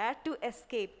then he had to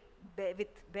escape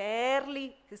with barely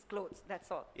his clothes, that's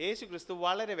all. യേശു ക്രിസ്തു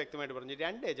വളരെ വ്യക്തമായിട്ട് പറഞ്ഞു,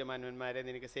 2 യജമാനന്മാരെ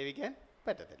നിനക്ക് സേവിക്കാൻ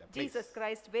പറ്റത്തില്ല. Jesus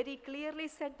Christ very clearly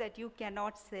said that you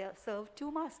cannot serve 2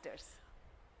 masters.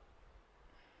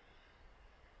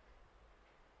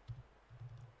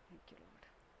 Thank you, Lord.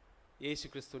 യേശു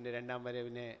ക്രിസ്തുവിൻ്റെ 2ാം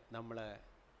വരവിനെ നമ്മൾ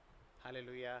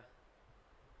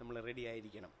റെഡി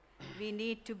ആയിരിക്കണം. We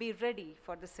need to be ready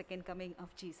for the second coming of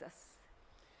Jesus.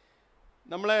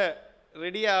 നമ്മൾ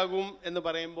റെഡിയാകും എന്ന്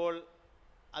പറയുമ്പോൾ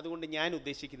അതുകൊണ്ട് ഞാൻ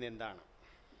ഉദ്ദേശിക്കുന്നത് എന്താണ്?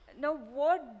 Now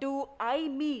what do I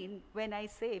mean when I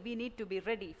say we need to be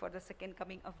ready for the second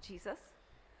coming of Jesus?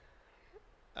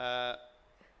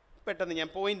 പെട്ടെന്ന് ഞാൻ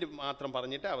പോയിന്റ് മാത്രം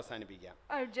പറഞ്ഞിട്ട് അവസാനിപ്പിക്കാം.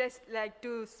 I would just like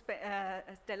to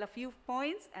tell a few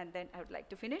points and then I would like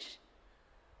to finish.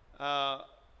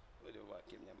 ഒരു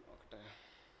വാക്യം ഞാൻ നോക്കട്ടെ.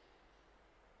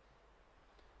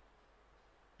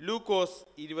 ലൂക്കോസ്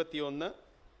 21.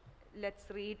 Let's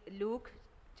read Luke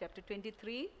chapter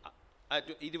 23.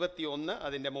 21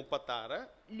 അതിൻ്റെ 36.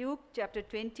 Luke chapter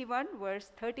 21 verse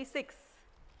 36.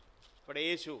 അവിടെ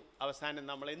യേശു അവസാനം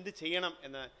നമ്മൾ എന്ത് ചെയ്യണം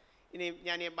എന്ന്, ഇനി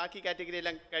ഞാൻ ബാക്കി കാറ്റഗറി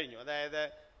എല്ലാം കഴിഞ്ഞു. അതായത്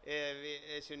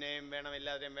യേശുവിനെയും വേണം,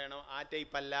 എല്ലാവരെയും വേണം, ആ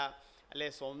ടൈപ്പല്ല, അല്ലെ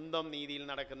സ്വന്തം നീതിയിൽ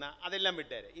നടക്കുന്ന, അതെല്ലാം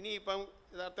വിട്ടേരെ. ഇനിയിപ്പം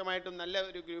യഥാർത്ഥമായിട്ടും നല്ല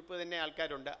ഒരു ഗ്രൂപ്പ് തന്നെ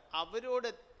ആൾക്കാരുണ്ട്, അവരോട്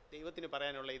ദൈവത്തിന്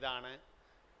പറയാനുള്ള ഇതാണ്.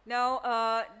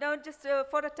 Now just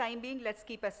for a time being, let's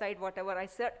keep aside whatever I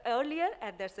said earlier,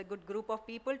 and there's a good group of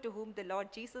people to whom the Lord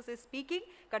Jesus is speaking.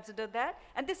 Consider that,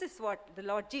 and this is what the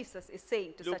Lord Jesus is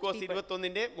saying to such people. Lukose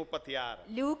 21:36.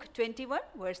 Luke 21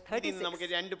 verse 36. നമുക്ക്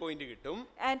 2 point കിട്ടും.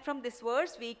 And from this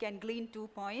verse we can glean 2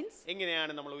 points.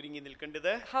 എങ്ങനെയാണ് നമ്മൾ ഒരുങ്ങി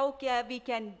നിൽക്കേണ്ടത്? How we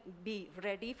can be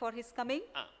ready for his coming?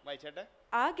 വായിച്ചേട്ടെ.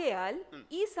 ആകയാൽ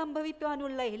ഈ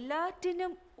സംഭവിക്കാനുള്ള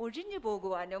എല്ലാറ്റിനും ഒഴിഞ്ഞു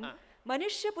പോകുവാനും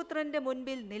മനുഷ്യപുത്രന്റെ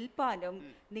മുൻപിൽ നിൽപ്പാനും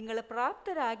നിങ്ങൾ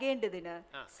പ്രാപ്തരാകേണ്ടതിന്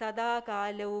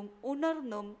സദാകാലവും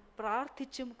ഉണർന്നും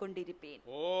പ്രാർത്ഥിച്ചും കൊണ്ടിരിപ്പീൻ.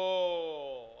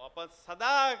 അപ്പൊ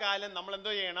സദാകാലം നമ്മൾ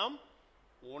എന്തോ ചെയ്യണം?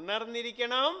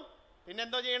 ഉണർന്നിരിക്കണം.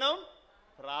 പിന്നെന്തോ ചെയ്യണം?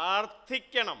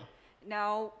 പ്രാർത്ഥിക്കണം.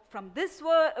 Now from this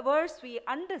verse we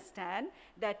understand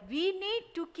that we need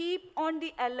to keep on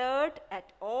the alert at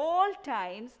all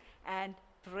times and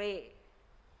pray.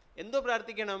 എന്തോ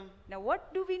പ്രാർത്ഥിക്കണം? Now what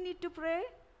do we need to pray?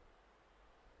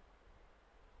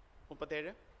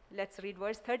 37. Let's read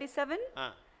verse 37.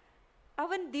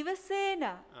 അവൻ ദിവസേന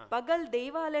ആ. പകൽ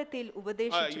ദൈവാലയത്തിൽ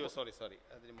ഉപദേശിച്ചു. അയ്യോ സോറി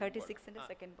 36 ന്റെ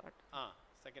സെക്കൻഡ് പാർട്ട്.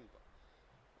 സെക്കൻഡ്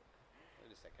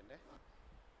ഒരു സെക്കൻഡ്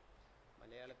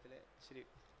മലയാളത്തിലെ ശരി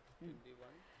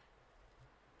 21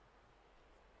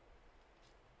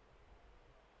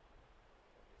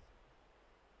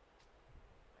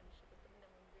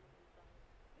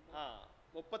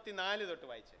 34 തൊട്ട്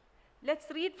വായിച്ചേ. Let's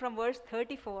read from verse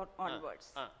 34 onwards.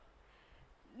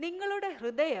 നിങ്ങളുടെ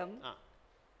ഹൃദയം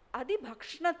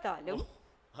അതിഭക്ഷണത്താലും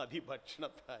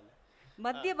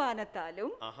മദ്യപാനത്താലും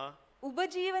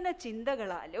ഉപജീവന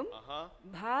ചിന്തകളാലും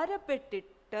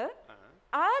ഭാരപ്പെട്ടിട്ട്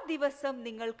ആ ദിവസം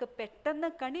നിങ്ങൾക്ക് പെട്ടെന്ന്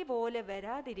കണി പോലെ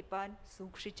വരാതിരിപ്പാൻ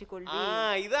സൂക്ഷിച്ചുകൊള്ളു.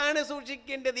 ഇതാണ്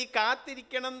സൂക്ഷിക്കേണ്ടത്. ഈ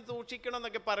കാത്തിരിക്കണം, സൂക്ഷിക്കണം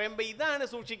എന്നൊക്കെ പറയുമ്പോ ഇതാണ്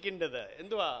സൂക്ഷിക്കേണ്ടത്.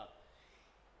 എന്തുവാ,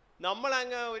 നമ്മൾ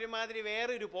അങ്ങ് ഒരുമാതിരി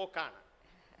വേറൊരു പോക്കാണ്.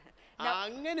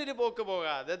 അങ്ങനെ ഒരു പോക്ക്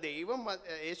പോകാതെ ദൈവം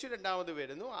യേശു രണ്ടാമത്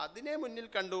വരുന്നു, അതിനെ മുന്നിൽ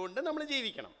കണ്ടുകൊണ്ട് നമ്മൾ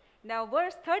ജീവിക്കണം. Now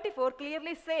verse 34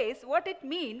 clearly says what it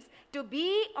means to be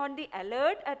on the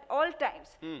alert at all times.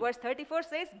 Verse 34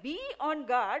 says, be on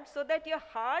guard so that your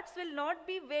hearts will not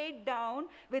be weighed down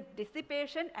with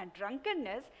dissipation and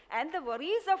drunkenness and the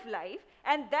worries of life,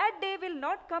 and that day will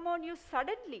not come on you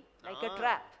suddenly like a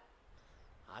trap.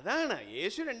 അതാണ്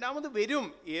യേശു രണ്ടാമത് വരും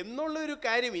എന്നുള്ളൊരു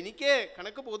കാര്യം എനിക്ക്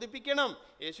കണക്ക് ബോധിപ്പിക്കണം.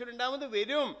 യേശു രണ്ടാമത്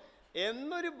വരും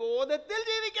എന്നൊരു ബോധത്തിൽ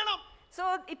ജീവിക്കണം. So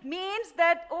it means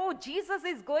that, oh, Jesus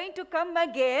is going to come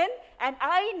again, and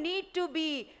I need to be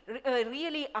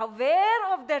really aware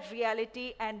of that reality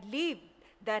and live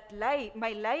that life,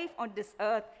 my life on this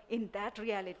earth in that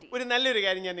reality. ഒരു നല്ലൊരു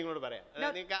കാര്യം ഞാൻ നിങ്ങളോട് പറയാം.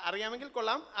 നിങ്ങൾക്ക് അറിയാമെങ്കിൽ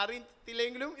കൊള്ളാം,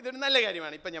 അറിയില്ലെങ്കിലും ഇതൊരു നല്ല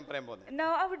കാര്യമാണ് ഇപ്പൊ ഞാൻ പറയാൻ പോകുന്നത്.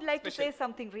 Now I would like to say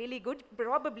something really good.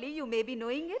 Probably you may be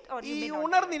knowing it or you may not. ഈ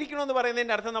ഉണർന്നിരിക്കണമെന്ന്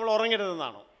പറയുന്നതിന്റെ അർത്ഥം നമ്മൾ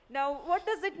ഉറങ്ങരുതെന്നാണോ? Now what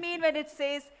does it mean when it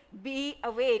says be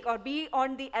awake or be on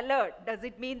the alert? Does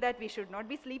it mean that we should not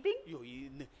be sleeping? അയ്യോ,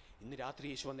 ഇന്ന് രാത്രി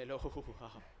യേശു വന്നല്ലോ.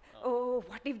 Oh,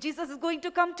 what if Jesus is going to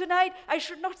come tonight? I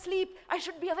should not sleep. I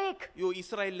should be awake. അയ്യോ,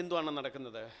 ഇസ്രായേലിൽ എന്താണ്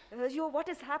നടക്കുന്നത്? What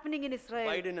is happening in Israel?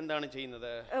 Biden എന്താണ് ചെയ്യുന്നത്?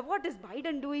 What is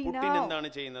Biden doing now? Putin എന്താണ്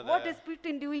ചെയ്യുന്നത്? What is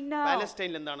Putin doing now?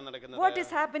 പാലസ്തീനിൽ എന്താണ് നടക്കുന്നത്? What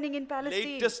is happening in Palestine?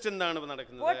 Latest എന്താണ്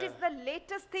നടക്കുന്നത്? What is the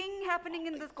latest thing happening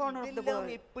in this corner of the world?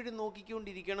 എപ്പോഴും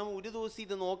നോക്കിക്കൊണ്ടിരിക്കണം. ഒരു ദിവസം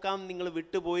ഇത് നോക്കാം, നിങ്ങൾ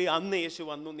വിട്ടുപോയി, അന്ന് യേശു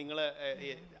വന്നു, നിങ്ങൾ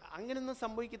അങ്ങനെയൊന്നും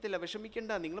സംഭവിക്കത്തില്ല.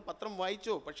 വിഷമിക്കണ്ട, നിങ്ങൾ പത്രം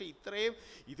വായിച്ചോ, പക്ഷെ ഇത്രയും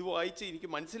ഇത് വായിച്ച് എനിക്ക്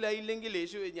മനസ്സിലായില്ലെങ്കിൽ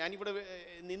യേശു ഞാനിവിടെ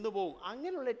നിന്നു പോകും,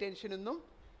 അങ്ങനെയുള്ള ടെൻഷനൊന്നും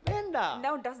വേണ്ട.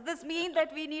 Now does this mean that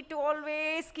we need to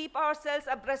always keep ourselves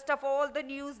abreast of all the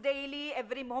news daily,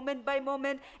 every moment by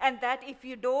moment, and that if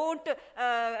you don't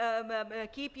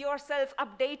keep yourself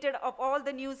updated of all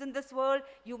the news in this world,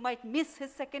 you might miss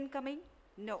his second coming?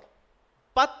 No.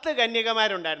 10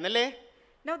 കന്യകമാരുണ്ടായിരുന്നല്ലേ?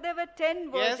 Now there were 10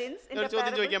 virgins in the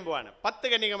ചോദ്യം ചോദിക്കാൻ പോവാണ്. 10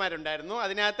 കന്യകമാരുണ്ടായിരുന്നു.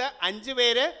 അതിനകത്ത് 5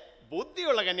 പേര്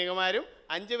ബുദ്ധിയുള്ള കന്യകമാരും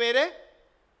 5 പേര്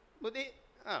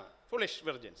foolish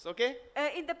virgins. Okay?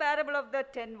 In the parable of the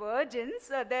 10 virgins,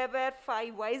 there were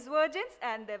 5 wise virgins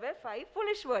and there were 5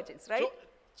 foolish virgins, right?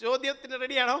 ചോദ്യത്തിന്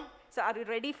റെഡിയാണോ? So are you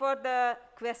ready for the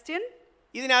question?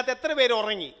 ഇതിനകത്ത് എത്ര പേര്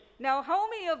ഉറങ്ങി? Now how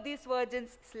many of these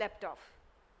virgins slept off?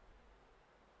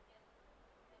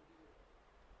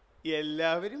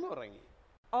 എല്ലാവരും ഉറങ്ങി.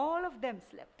 All of them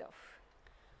slept off.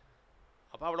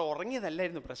 അപ്പോൾ അവിടെ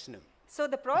ഉറങ്ങിയതല്ലായിരുന്നു പ്രശ്നം. So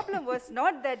the problem was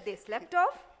not that they slept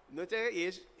off. എന്നുവെച്ചാൽ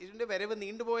യേശുവിന്റെ വരവ്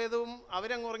നീണ്ടുപോയതും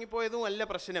അവരങ്ങ് ഉറങ്ങിപ്പോയതും അല്ല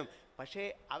പ്രശ്നം. പക്ഷേ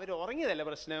അവർ ഉറങ്ങിയതല്ല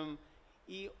പ്രശ്നം.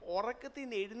 ഈ ഉറക്കത്തിൽ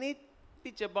നിന്ന്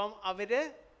എഴുന്നേൽപ്പിച്ചപ്പം അവര്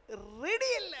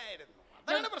റെഡിയല്ലായിരുന്നു.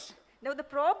 അതാണ് പ്രശ്നം. Now the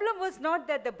problem was not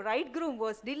that the bridegroom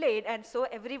was delayed and so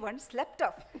everyone slept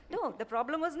off. No, the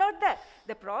problem was not that.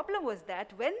 The problem was that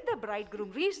when the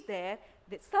bridegroom reached there,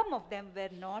 some of them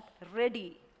were not ready.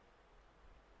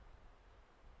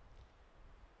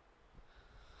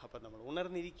 അപ്പോൾ നമ്മൾ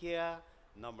ഉണർന്നിരിക്കുക,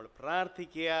 നമ്മൾ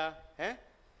പ്രാർത്ഥിക്കുക.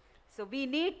 So we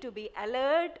need to be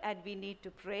alert and we need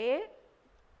to pray.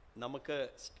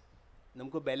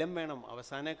 നമുക്ക് ബലം വേണം.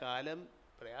 അവസാന കാലം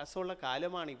പ്രയാസമുള്ള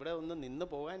കാലമാണ്. ഇവിടെ ഒന്ന് നിന്ന്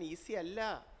പോകാൻ ഈസി അല്ല.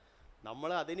 നമ്മൾ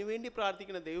അതിനു വേണ്ടി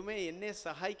പ്രാർത്ഥിക്കണം. ദൈവമേ എന്നെ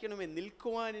സഹായിക്കണമേ,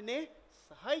 നിൽക്കുവാൻ എന്നെ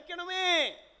സഹായിക്കണമേ.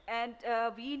 And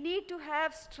we need to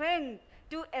have strength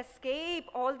to escape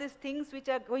all these things which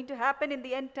are going to happen in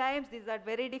the end times. These are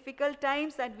very difficult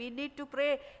times and we need to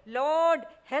pray, Lord,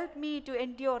 help me to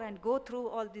endure and go through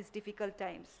all these difficult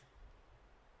times.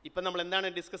 ഇപ്പം നമ്മൾ എന്താണ്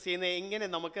discuss ചെയ്യുന്നത്? എങ്ങനെ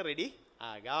നമുക്ക് ready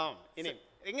ആകാം. ഇനി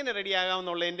എങ്ങനെ ready ആകാം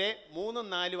എന്നുള്ളതിൻ്റെ 3,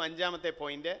 4, 5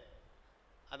 പോയിന്റ്,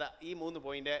 അതാ ഈ 3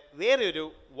 പോയിന്റ് വേറെ ഒരു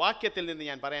വാക്യത്തിൽ നിന്ന്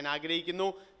ഞാൻ പറയാൻ ആഗ്രഹിക്കുന്നു.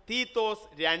 തീത്തോസ്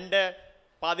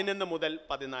 2:11 മുതൽ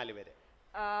 14 വരെ.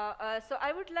 So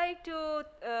I would like to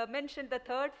mention the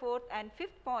 3rd, 4th and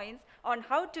 5th points on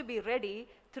how to be ready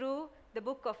through the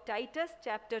book of Titus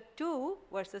chapter 2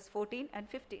 verses 14 and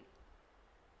 15.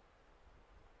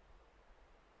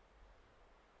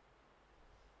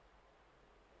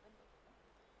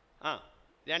 ആ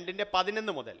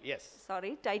 2:11 മുതൽ. Yes,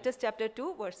 Sorry, Titus chapter 2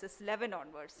 verses 11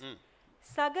 onwards.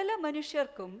 സകല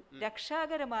മനുഷ്യർക്കും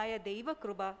രക്ഷാകരമായ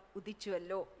ദൈവകൃപ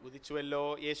ഉദിച്ചുവല്ലോ.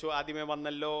 യേശു ആദ്യമേ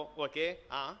വന്നല്ലോ. Okay.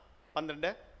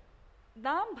 12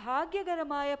 നാം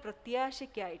ഭാഗ്യകരമായ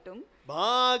പ്രത്യാശയ്ക്കായിട്ടും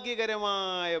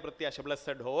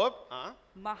blessed hope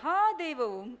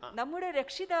മഹാദൈവവും നമ്മുടെ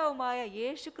രക്ഷിതാവുമായ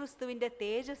യേശുക്രിസ്തുവിന്റെ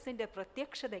തേജസ്സിന്റെ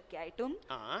പ്രത്യക്ഷതയ്ക്കായിട്ടും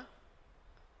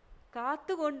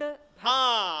കാത്തുകൊണ്ട്.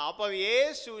 അപ്പൊ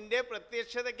യേശുവിന്റെ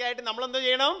പ്രത്യക്ഷതയ്ക്കായിട്ട് നമ്മൾ എന്താ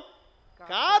ചെയ്യണം?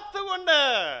 കാത്തുകൊണ്ട്.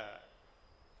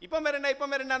 ഇപ്പം വരണ്ട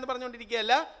എന്ന്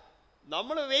പറഞ്ഞുകൊണ്ടിരിക്കുകയല്ല,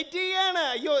 നമ്മൾ വെയിറ്റ് ചെയ്യാണ്.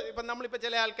 അയ്യോ, ഇപ്പം നമ്മളിപ്പോൾ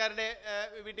ചില ആൾക്കാരുടെ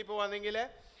വീട്ടിൽ പോവാണെങ്കിൽ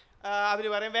അവർ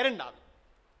പറയും വരണ്ട.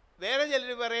 വേറെ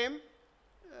ചിലർ പറയും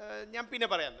ഞാൻ പിന്നെ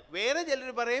പറയാം. വേറെ ചിലർ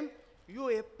പറയും അയ്യോ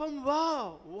എപ്പം വാ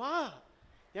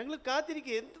ഞങ്ങൾ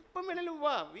കാത്തിരിക്കുക, എപ്പം വേണേലും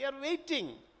വാ, വി ആർ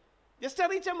വെയിറ്റിംഗ്, ജസ്റ്റ്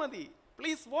അറിയിച്ചാൽ മതി,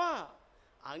 പ്ലീസ് വാ.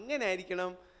 അങ്ങനെ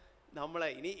ആയിരിക്കണം നമ്മൾ.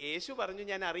 ഇനി യേശു പറഞ്ഞു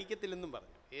ഞാൻ അറിയിക്കത്തില്ലെന്നും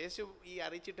പറഞ്ഞു. യേശു ഈ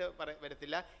അറിയിച്ചിട്ട്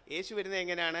വരത്തില്ല. യേശു വരുന്നത്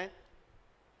എങ്ങനെയാണ്?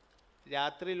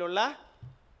 രാത്രിയിലുള്ള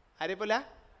ആരെ പോലെ?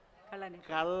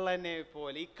 കള്ളനെ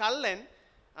പോലെ. ഈ കള്ളൻ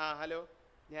ഹലോ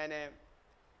ഞാൻ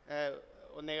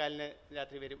 1:15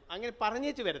 രാത്രി വരും അങ്ങനെ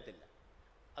പറഞ്ഞേച്ച് വരത്തില്ല.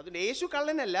 അതുകൊണ്ട് യേശു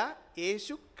കള്ളനല്ല,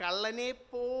 യേശു കള്ളനെ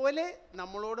പോലെ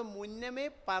നമ്മളോട് മുന്നമേ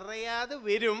പറയാതെ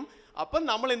വരും. അപ്പം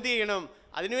നമ്മൾ എന്ത് ചെയ്യണം?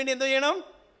 അതിനുവേണ്ടി എന്ത് ചെയ്യണം?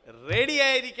 റെഡി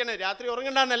ആയിരിക്കണം. രാത്രി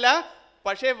ഉറങ്ങണ്ടെന്നല്ല,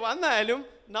 പക്ഷേ വന്നാലും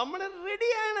നമ്മൾ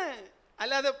റെഡിയാണ്.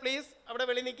 അല്ലാതെ പ്ലീസ് അവിടെ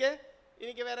വെളി നിൽക്ക്,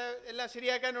 എനിക്ക് വേറെ എല്ലാം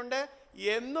ശരിയാക്കാനുണ്ട്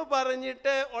എന്ന്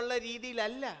പറഞ്ഞിട്ട് ഉള്ള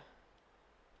രീതിയിലല്ല.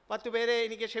 10 പേരെ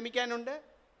എനിക്ക് ക്ഷമിക്കാനുണ്ട്,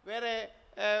 വേറെ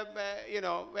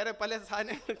വേറെ പല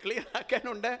സാധനങ്ങൾ ക്ലിയർ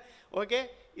ആക്കാനുണ്ട്. ഓക്കെ,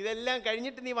 ഇതെല്ലാം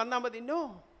കഴിഞ്ഞിട്ട് നീ വന്നാൽ മതി. No.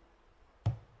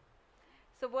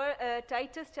 So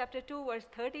Titus chapter 2 verse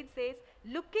 13 says,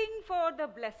 looking for the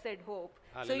blessed hope.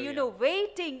 Hallelujah. So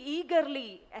waiting eagerly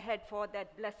ahead for that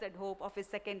blessed hope of his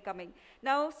second coming.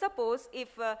 Now suppose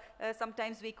if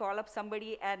sometimes we call up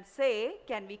somebody and say,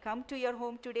 can we come to your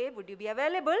home today? Would you be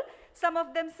available? Some of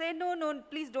them say, no,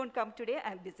 please don't come today,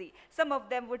 I'm busy. Some of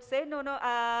them would say, no,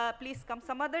 please come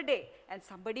some other day. And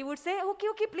somebody would say,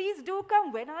 okay, please do come.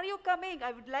 When are you coming?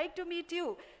 I would like to meet you.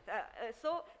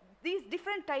 So these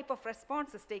different type of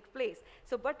responses take place.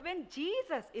 So but when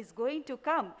Jesus is going to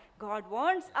come, God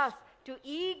wants us to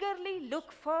eagerly look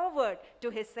forward to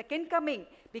his second coming,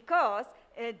 because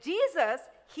Jesus,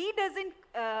 he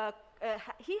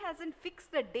hasn't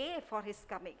fixed a day for his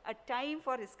coming, a time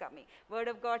for his coming. Word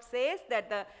of God says that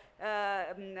the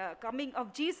coming of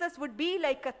Jesus would be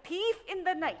like a thief in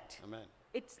the night. Amen.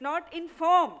 It's not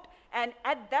informed. And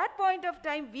at that point of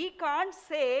time, we can't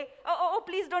say, oh,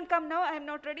 please don't come now, I am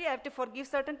not ready, I have to forgive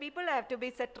certain people, I have to be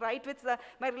set right with,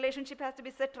 my relationship has to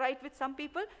be set right with some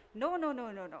people. No.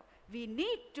 We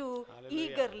need to Hallelujah.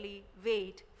 eagerly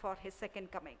wait for his second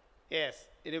coming. Yes.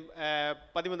 ഇനി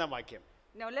 13-ാം വാക്യം.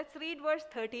 Now let's read verse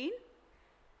 13.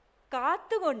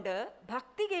 കാത്തുകൊണ്ട്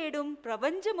ഭക്തികേടും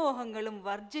പ്രപഞ്ചമോഹങ്ങളും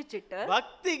വർജിച്ചിട്ട്.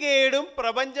 ഭക്തികേടും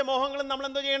പ്രപഞ്ചമോഹങ്ങളും നമ്മൾ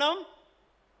എന്തോ ചെയ്യണം?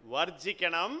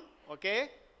 വർജിക്കണം. Okay.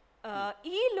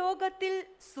 ഈ ലോകത്തിൽ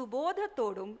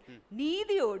സുബോധത്തോടും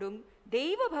നീതിയോടും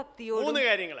ദൈവഭക്തിയോടും. 3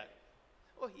 കാര്യങ്ങൾ.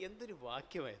 എന്തൊരു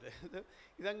വാക്യമായത്!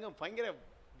 ഇതങ്ങ് ഭയങ്കര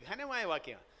ഘനമായ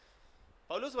വാക്യമാണ്.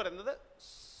 പൗലോസ് പറയുന്നത്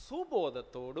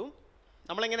സുബോധത്തോടും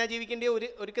നമ്മളെങ്ങനെയാണ് ജീവിക്കേണ്ടത്?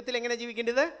 ഒരുക്കത്തിൽ എങ്ങനെയാണ്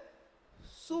ജീവിക്കേണ്ടത്?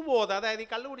 സുബോധം. അതായത് ഈ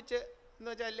കള്ളു കുടിച്ച് എന്ന്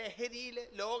വെച്ചാൽ ലഹരിയിൽ,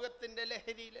 ലോകത്തിൻ്റെ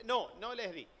ലഹരിയിൽ, നോ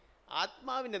ലഹരി,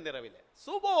 ആത്മാവിൻ്റെ നിറവിൽ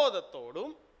സുബോധത്തോടും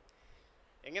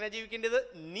എങ്ങനെ ജീവിക്കേണ്ടത്?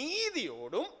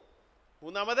 നീതിയോടും,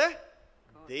 3-ാമത്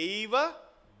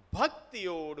ദൈവഭക്തിയോടും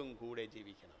കൂടെ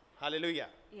ജീവിക്കണം. Hallelujah.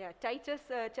 Yeah, Titus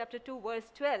chapter 2 verse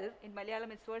 12, in Malayalam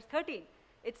it's verse 13.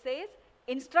 It says,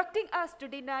 instructing us to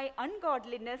deny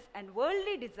ungodliness and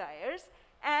worldly desires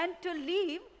and to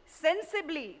live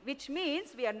sensibly, which means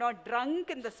we are not drunk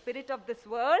in the spirit of this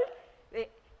world.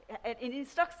 It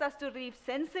instructs us to live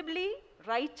sensibly,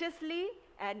 righteously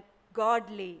and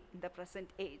godly in the present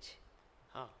age.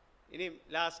 ഇനി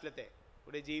ലാസ്റ്റിലത്തെ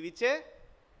ഇവിടെ ജീവിച്ച്.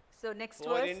 So next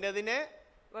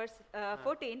verse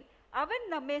 14, അവൻ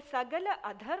നമ്മെ സകല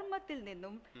അധർമ്മത്തിൽ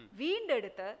നിന്നും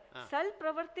വീണ്ടെടുത്ത്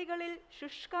സൽപ്രവർത്തികളിൽ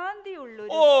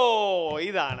ശുഷ്കാന്തിയുള്ളൊരു.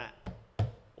 ഇതാണ്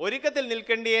ഒരുക്കത്തിൽ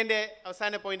നിൽക്കേണ്ടതിന്റെ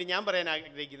അവസാന പോയിന്റ് ഞാൻ പറയാൻ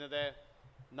ആഗ്രഹിക്കുന്നത്.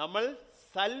 നമ്മൾ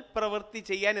സൽപ്രവൃത്തി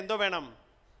ചെയ്യാൻ എന്തോ വേണം?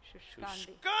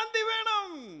 ശുഷ്കാന്തി വേണം.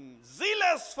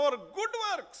 zealous for good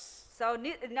works. So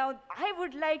now I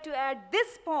would like to add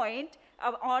this point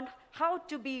on how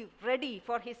to be ready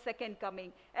for his second coming.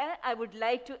 I would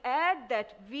like to add that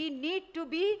we need to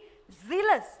be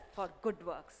zealous for good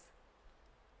works.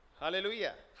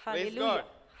 Hallelujah. Hallelujah. Praise God.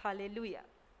 Hallelujah.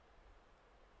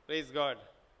 Praise God.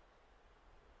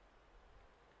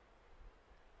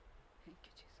 Thank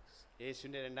you, Jesus.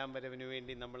 യേശുവിന്റെ രണ്ടാം വരവിന്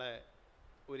വേണ്ടി നമ്മൾ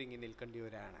ഒരുങ്ങി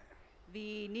നിൽക്കേണ്ടവരാണ്. We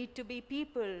need to be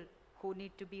people who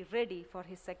need to be ready for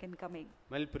his second coming.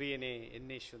 മൽപ്രിയനെ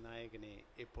എന്നേശു നായകനെ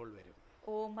എപ്പോൾ വരും?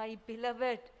 Oh my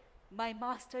beloved, my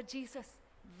master Jesus,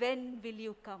 when will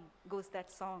you come? Goes that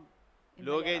song.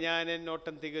 ലോകെ ഞാൻ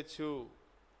എന്നോട്ടം തികച്ചു,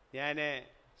 ഞാൻ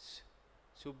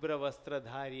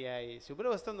ശുഭ്രവസ്ത്രധാരിയായി.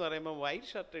 ശുഭ്രവസ്ത്രം എന്ന് പറയുമ്പോൾ വൈറ്റ്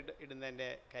ഷർട്ട് ഇടുന്നതിൻ്റെ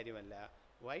കാര്യമല്ല,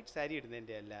 വൈറ്റ് സാരി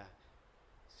ഇടുന്നതിൻ്റെ അല്ല.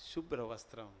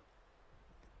 ശുഭ്രവസ്ത്രം,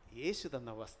 യേശു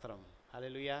തന്ന വസ്ത്രം.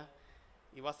 ഹല്ലേലൂയ.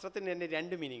 ഈ വസ്ത്രത്തിന് തന്നെ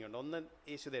രണ്ട് മീനിങ് ഉണ്ട്. ഒന്ന്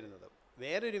യേശു തരുന്നത്,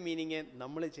 വേറൊരു മീനിങ്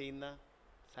നമ്മൾ ചെയ്യുന്ന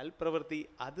സൽപ്രവൃത്തി.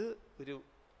 അത് ഒരു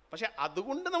പക്ഷെ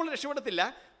അതുകൊണ്ട് നമ്മൾ രക്ഷപ്പെടത്തില്ല.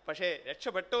 പക്ഷേ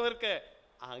രക്ഷപ്പെട്ടവർക്ക്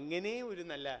അങ്ങനെ ഒരു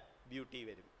നല്ല ബ്യൂട്ടി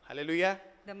വരും. Hallelujah.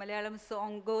 The Malayalam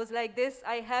song goes like this: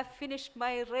 I have finished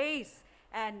my race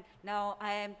and now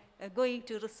I am going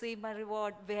to receive my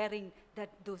reward, wearing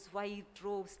those white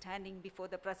robes, standing before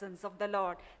the presence of the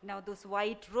Lord. Now those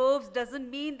white robes doesn't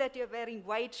mean that you're wearing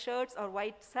white shirts or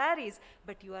white saris,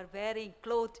 but you are wearing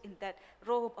clothed in that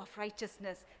robe of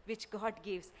righteousness which God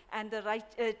gives, and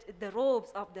the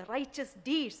robes of the righteous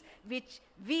deeds which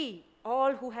we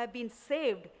all who have been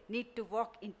saved need to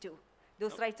walk into.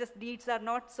 Those righteous deeds are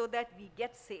not so that we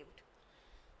get saved.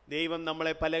 ദൈവം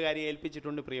നമ്മളെ പല കാര്യം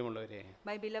ഏൽപ്പിച്ചിട്ടുണ്ട് പ്രിയമുള്ളവരെ.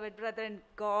 My beloved brethren,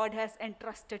 God has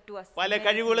entrusted to us പല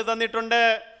കഴിവുകൾ തന്നിട്ടുണ്ട്.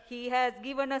 He has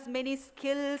given us many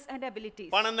skills and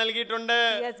abilities. പണം നൽകിയിട്ടുണ്ട്.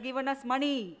 He has given us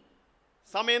money.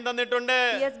 സമയം തന്നിട്ടുണ്ട്.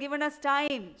 He has given us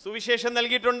time. സുവിശേഷം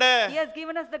നൽകിയിട്ടുണ്ട്. He has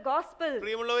given us the gospel.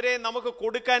 പ്രിയമുള്ളവരെ, നമുക്ക്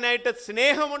കൊടുക്കാനായിട്ട്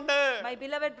സ്നേഹമുണ്ട്. My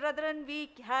beloved brethren, we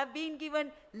have been given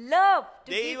love to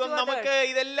give to ദൈവം others. നമുക്ക്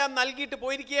ഇതെല്ലാം നൽകിയിട്ട്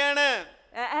പോയിരിക്കുകയാണ്.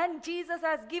 And Jesus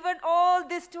has given all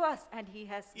this to us, and He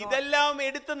has gone. ഇതെല്ലാം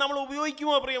എടുത്ത് നമ്മൾ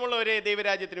ഉപയോഗിക്കുമോ പ്രിയമുള്ളവരെ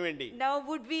ദൈവരാജ്യത്തിന് വേണ്ടി? Now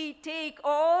would we take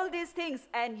all these things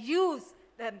and use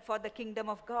them for the kingdom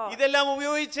of God? ഇതെല്ലാം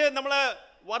ഉപയോഗിച്ച് നമ്മൾ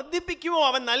വർദ്ധിപ്പിക്കുമോ?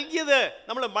 അവൻ നൽകിയത്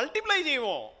നമ്മൾ മൾട്ടിപ്ലൈ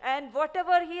ചെയ്യുമോ? And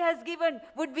whatever He has given,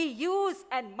 would we use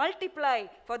and multiply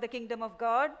for the kingdom of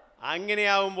God?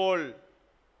 അങ്ങനെയാവുമ്പോൾ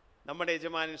നമ്മുടെ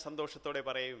യജമാനൻ സന്തോഷത്തോടെ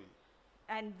പറയും.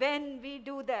 And when we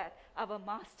do that, our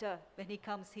master, when he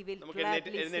comes, he will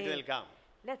gladly say,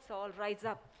 let's all rise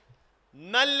up.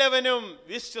 നല്ലവനും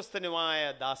വിശ്വസ്തനുമായ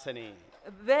ദാസനെ.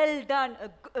 Well done,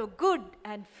 a good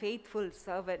and faithful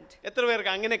servant. എത്ര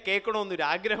പേർക്ക് അങ്ങനെ കേൾക്കണമെന്നൊരു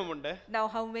ആഗ്രഹമുണ്ട്? Now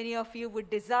how many of you would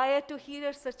desire to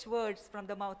hear such words from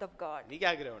the mouth of God? എനിക്ക്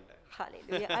ആഗ്രഹമുണ്ട്.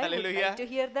 Hallelujah. I would like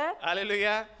to hear that. Hallelujah.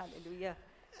 Hallelujah.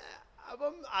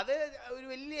 അപ്പം അത് ഒരു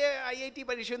വലിയ IIT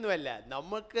പരീക്ഷയൊന്നുമല്ല.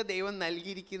 നമുക്ക് ദൈവം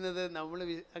നൽകിയിരിക്കുന്നത് നമ്മൾ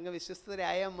അങ്ങ്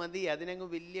വിശ്വസ്തരായാൽ മതി. അതിനങ്ങ്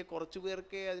വലിയ കുറച്ചു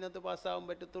പേർക്ക് അതിനകത്ത് പാസ്സാവാൻ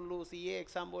പറ്റത്തുള്ളൂ. CA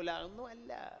എക്സാം പോലെ ഒന്നും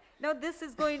അല്ല. Now this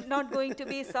is not going to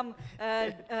be some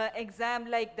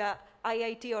exam like the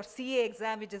IIT or CA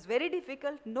exam which is very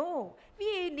difficult. No,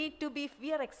 we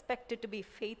are expected to be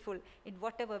faithful in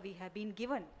whatever we have been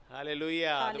given. Hallelujah.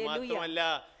 അത് മാത്രമല്ല,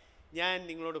 ഞാൻ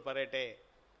നിങ്ങളോട് പറയട്ടെ,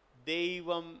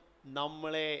 ദൈവം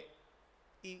നമ്മളെ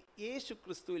ഈ യേശു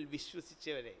ക്രിസ്തുവിൽ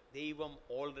വിശ്വസിച്ചവരെ ദൈവം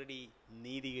already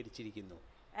നീതീകരിച്ചിരിക്കുന്നു.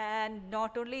 And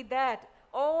not only that,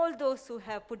 all those who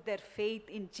have put their faith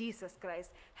in Jesus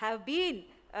Christ have been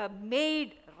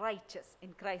made righteous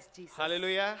in Christ Jesus.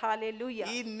 Hallelujah. Hallelujah.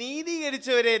 ഈ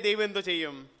നീതീകരിച്ചവരെ ദൈവം എന്തോ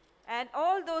ചെയ്യും? And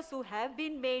all those who have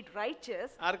been made righteous,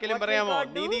 ആർക്കെങ്കിലും പറയാമോ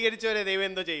നീതീകരിച്ചവരെ ദൈവം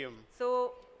എന്തോ ചെയ്യും? So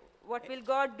what will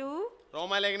God do?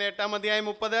 റോമാലേഖനം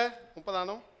 8:30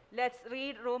 ആണോ? Let's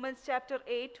read Romans chapter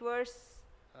 8 verse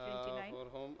 29.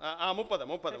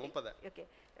 30. Okay.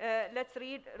 Let's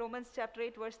read Romans chapter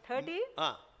 8 verse 30.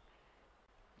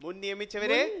 മുൻ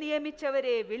നിയമിച്ചവരെ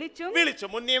വിളിച്ചു.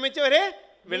 മുൻ നിയമിച്ചവരെ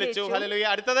വിളിച്ചു. ഹല്ലേലൂയ.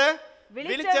 അടുത്തത്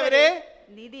വിളിച്ചവരെ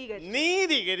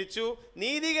നീതീകരിച്ചു.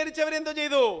 നീതീകരിച്ചവരെ എന്തോ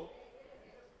ചെയ്തു?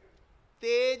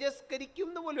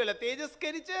 തേജസ്കരിക്കുന്നു പോലുമല്ല,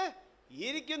 തേജസ്കരിച്ച്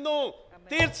ഇരിക്കുന്നു.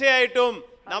 തീർച്ചയായിട്ടും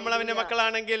നമ്മൾ അവന്റെ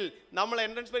മക്കളാണെങ്കിൽ നമ്മൾ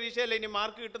എൻട്രൻസ് പരീക്ഷയിൽ ഇനി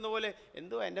മാർക്ക് കിട്ടുന്ന പോലെ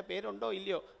എന്തോ എൻ്റെ പേരുണ്ടോ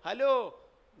ഇല്ലയോ, ഹലോ,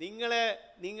 നിങ്ങൾ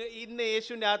ഇന്ന്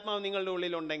യേശുവിൻ്റെ ആത്മാവ് നിങ്ങളുടെ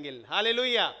ഉള്ളിലുണ്ടെങ്കിൽ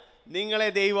ഹല്ലേലൂയ, നിങ്ങളെ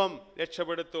ദൈവം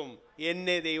രക്ഷപ്പെടുത്തും,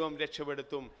 എന്നെ ദൈവം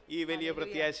രക്ഷപ്പെടുത്തും. ഈ വലിയ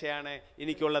പ്രത്യാശയാണ്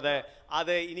എനിക്കുള്ളത്.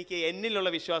 അത് എനിക്ക് എന്നിലുള്ള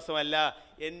വിശ്വാസമല്ല,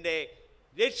 എൻ്റെ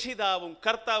രക്ഷിതാവും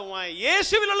കർത്താവുമായ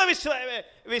യേശുവിലുള്ള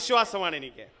വിശ്വാസമാണ്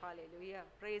എനിക്ക്. Hallelujah.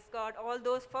 Praise God. All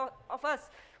those of us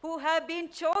who have been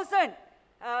chosen,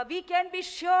 we can be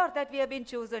sure that we have been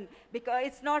chosen, because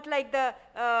it's not like the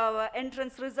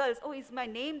entrance results. Oh, is my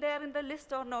name there in the list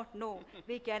or not? No.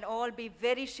 We can all be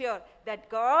very sure that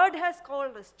God has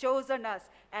called us, chosen us,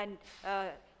 and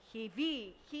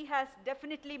He has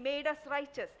definitely made us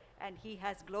righteous, and He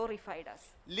has glorified us.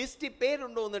 ലിസ്റ്റിൽ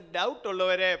പേരുണ്ടോ എന്ന് doubt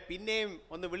ഉള്ളവരെ പിന്നെയും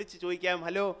ഒന്ന് വിളിച്ച് ചോദിക്കാം.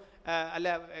 Hello, അല്ല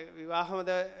വിവാഹം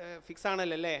അത് ഫിക്സ്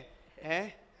ആണല്ലോ അല്ലേ?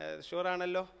 ഷുവർ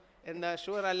ആണല്ലോ? എന്താ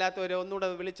ഷുവർ അല്ലാത്തവരെ ഒന്നുകൂടെ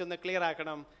വിളിച്ചൊന്ന് ക്ലിയർ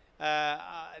ആക്കണം.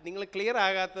 നിങ്ങൾ ക്ലിയർ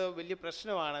ആകാത്ത വലിയ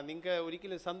പ്രശ്നമാണ്. നിങ്ങൾക്ക്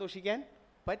ഒരിക്കലും സന്തോഷിക്കാൻ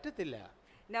പറ്റത്തില്ല.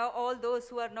 Now all those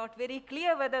who are not very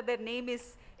clear whether their name is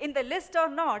in the list or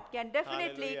not can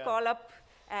definitely call up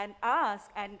and ask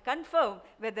and confirm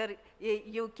whether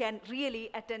you can really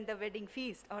attend the wedding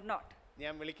feast or not.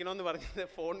 ഞാൻ വിളിക്കണമെന്ന് പറഞ്ഞത്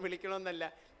phone വിളിക്കണമെന്നല്ല,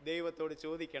 ദൈവത്തോട്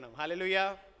ചോദിക്കണം. Hallelujah.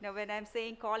 Now when I'm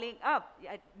saying calling up,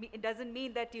 it doesn't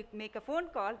mean that you make a phone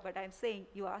call, but I'm saying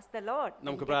you ask the Lord.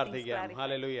 നമുക്ക് പ്രാർത്ഥിക്കാം.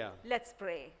 Hallelujah. Let's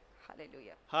pray.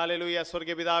 Hallelujah. Hallelujah.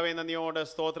 സ്വർഗ്ഗപിതാവേ, നന്ദിയോടെ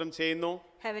സ്തോത്രം ചെയ്യുന്നു.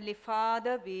 Heavenly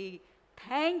Father, we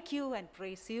thank you and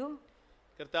praise you.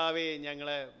 കർത്താവേ,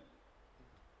 ഞങ്ങളെ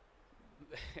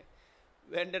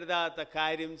വേണ്ടതാത്ത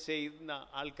കാര്യം ചെയ്യുന്ന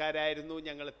ആൾക്കാരായിരുന്നു,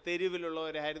 ഞങ്ങൾ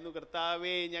തെരുവിലുള്ളവരായിരുന്നു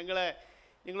കർത്താവേ, ഞങ്ങൾ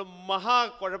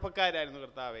മഹാകുഴപ്പക്കാരായിരുന്നു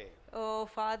കർത്താവേ. Oh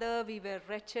Father, we were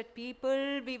wretched people.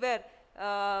 We were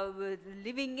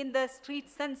living in the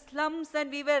streets and slums, and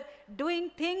we were doing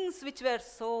things which were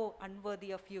so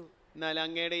unworthy of you. എന്നാൽ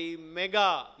അങ്ങയുടെ ഈ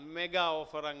മെഗാ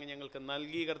ഓഫർ അങ്ങ് ഞങ്ങൾക്ക്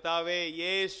നൽകി കർത്താവേ.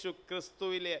 യേശു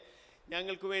ക്രിസ്തുവിലെ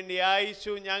ഞങ്ങൾക്ക് വേണ്ടി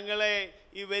അയച്ചു. ഞങ്ങളെ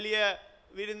ഈ വലിയ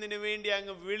വിരുന്നിന് വേണ്ടി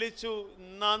അങ്ങ് വിളിച്ചു.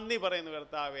 നന്ദി പറയുന്നു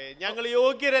കർത്താവേ. ഞങ്ങൾ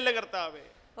യോഗ്യരല്ല കർത്താവേ.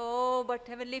 Oh, but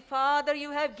Heavenly Father,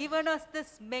 you have given us this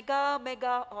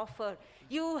mega offer.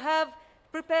 You have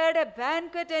prepared a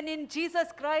banquet, and in Jesus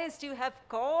Christ you have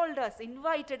called us,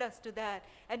 invited us to that,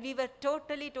 and we were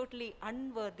totally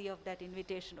unworthy of that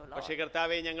invitation, O Lord. പക്ഷേ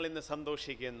കർത്താവേ, ഞങ്ങൾ ഇന്ന്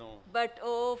സന്തോഷിക്കുന്നു. But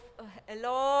oh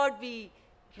Lord, we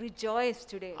rejoice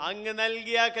today. അങ്ങ്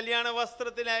നൽകിയ കല്യാണ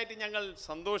വസ്ത്രത്തിനായിട്ട് ഞങ്ങൾ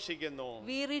സന്തോഷിക്കുന്നു.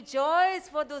 We rejoice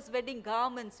for those wedding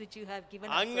garments which you have given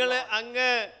us, O Lord.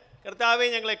 അങ്ങ് കർത്താവേ,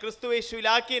 ഞങ്ങളെ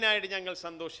ക്രിസ്തുയേശുവിലാക്കിയതിനായിട്ട് ഞങ്ങൾ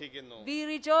സന്തോഷിക്കുന്നു. We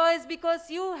rejoice because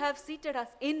you have seated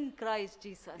us in Christ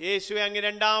Jesus. യേശുവേ, അങ്ങ്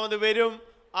രണ്ടാമത് വരും,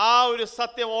 ആ ഒരു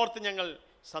സത്യം ഓർത്ത് ഞങ്ങൾ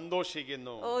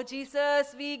സന്തോഷിക്കുന്നു. Oh Jesus,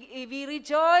 we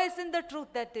rejoice in the truth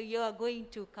that you are going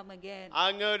to come again.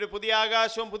 അങ്ങ് ഒരു പുതിയ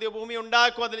ആകാശവും പുതിയ ഭൂമിയും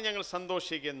ഉണ്ടാക്കും, അതിൽ ഞങ്ങൾ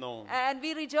സന്തോഷിക്കുന്നു. And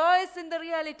we rejoice in the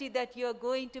reality that you are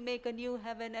going to make a new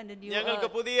heaven and a new ഞങ്ങൾക്ക്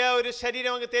earth. പുതിയ ഒരു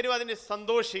ശരീരം അങ്ങ് തരും, അതിന്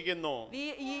സന്തോഷിക്കുന്നു.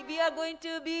 We are going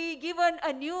to be given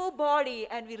a new body,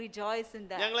 and we rejoice in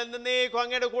that. ഞങ്ങൾ എന്നേക്കും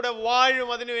അങ്ങയുടെ കൂടെ വാഴും,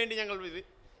 അതിനുവേണ്ടി ഞങ്ങൾ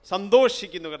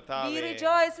സന്തോഷിക്കുന്നു കർത്താവേ. We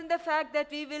rejoice in the fact that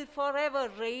we will forever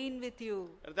reign with you.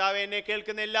 കർത്താവേ, എന്നെ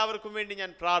കേൾക്കുന്ന എല്ലാവർക്കും വേണ്ടി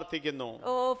ഞാൻ പ്രാർത്ഥിക്കുന്നു.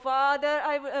 Oh Father,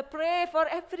 I pray for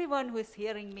everyone who is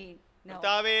hearing me now.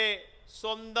 കർത്താവേ,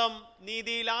 സ്വന്തം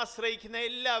നീതിയിൽ ആശ്രയിക്കുന്ന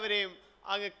എല്ലാവരെയും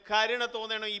അങ്ങ് കരുണ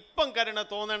തോന്നണം, ഇപ്പം കരുണ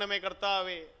തോന്നണമേ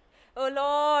കർത്താവേ. Oh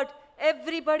Lord,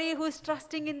 everybody who is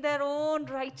trusting in their own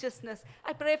righteousness,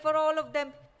 I pray for all of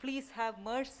them. Please have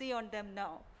mercy on them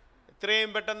now.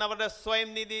 എത്രയും പെട്ടെന്ന് അവരുടെ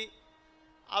സ്വയം നീതി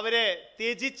അവരെ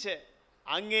ത്യജിച്ച്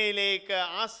അങ്ങയിലേക്ക്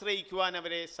ആശ്രയിക്കുവാൻ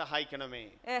അവരെ സഹായിക്കണമേ.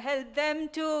 Help them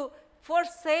to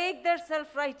forsake their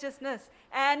self-righteousness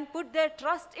and put their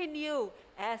trust in you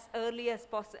as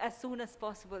soon as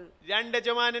possible. രണ്ട്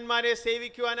യജമാനന്മാരെ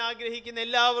സേവിക്കുവാൻ ആഗ്രഹിക്കുന്ന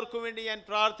എല്ലാവർക്കും വേണ്ടി ഞാൻ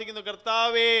പ്രാർത്ഥിക്കുന്നു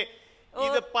കർത്താവേ.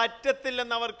 ഇത്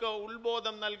പറ്റത്തില്ലെന്ന് അവർക്ക്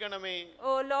ഉത്ബോധം നൽകണമേ.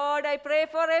 Oh Lord, I pray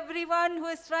for everyone who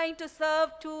is trying to serve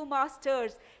two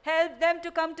masters. Help them to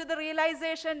come to the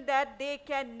realization that they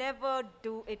can never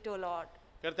do it, oh Lord.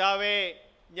 കർത്താവേ,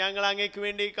 ഞങ്ങൾ അങ്ങേക്ക്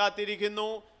വേണ്ടി കാത്തിരിക്കുന്നു.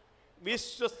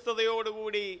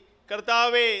 വിശ്വസ്തയോടുകൂടി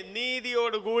കർത്താവേ,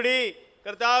 നീതിയോടുകൂടി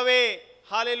കർത്താവേ,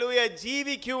 ഹല്ലേലൂയ,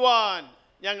 ജീവിക്കുവാൻ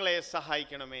ഞങ്ങളെ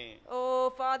സഹായിക്കണമേ. Oh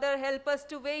Father, help us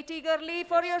to wait eagerly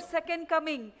for your second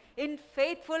coming in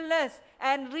faithfulness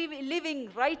and living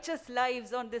righteous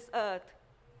lives on this earth.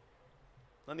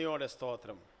 നന്ദിയോടെ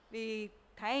സ്തോത്രം. We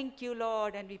thank you,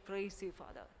 Lord, and we praise you,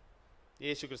 Father.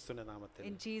 യേശുക്രിസ്തുവിന്റെ നാമത്തിൽ.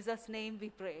 In Jesus' name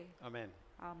we pray. Amen.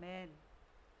 Amen.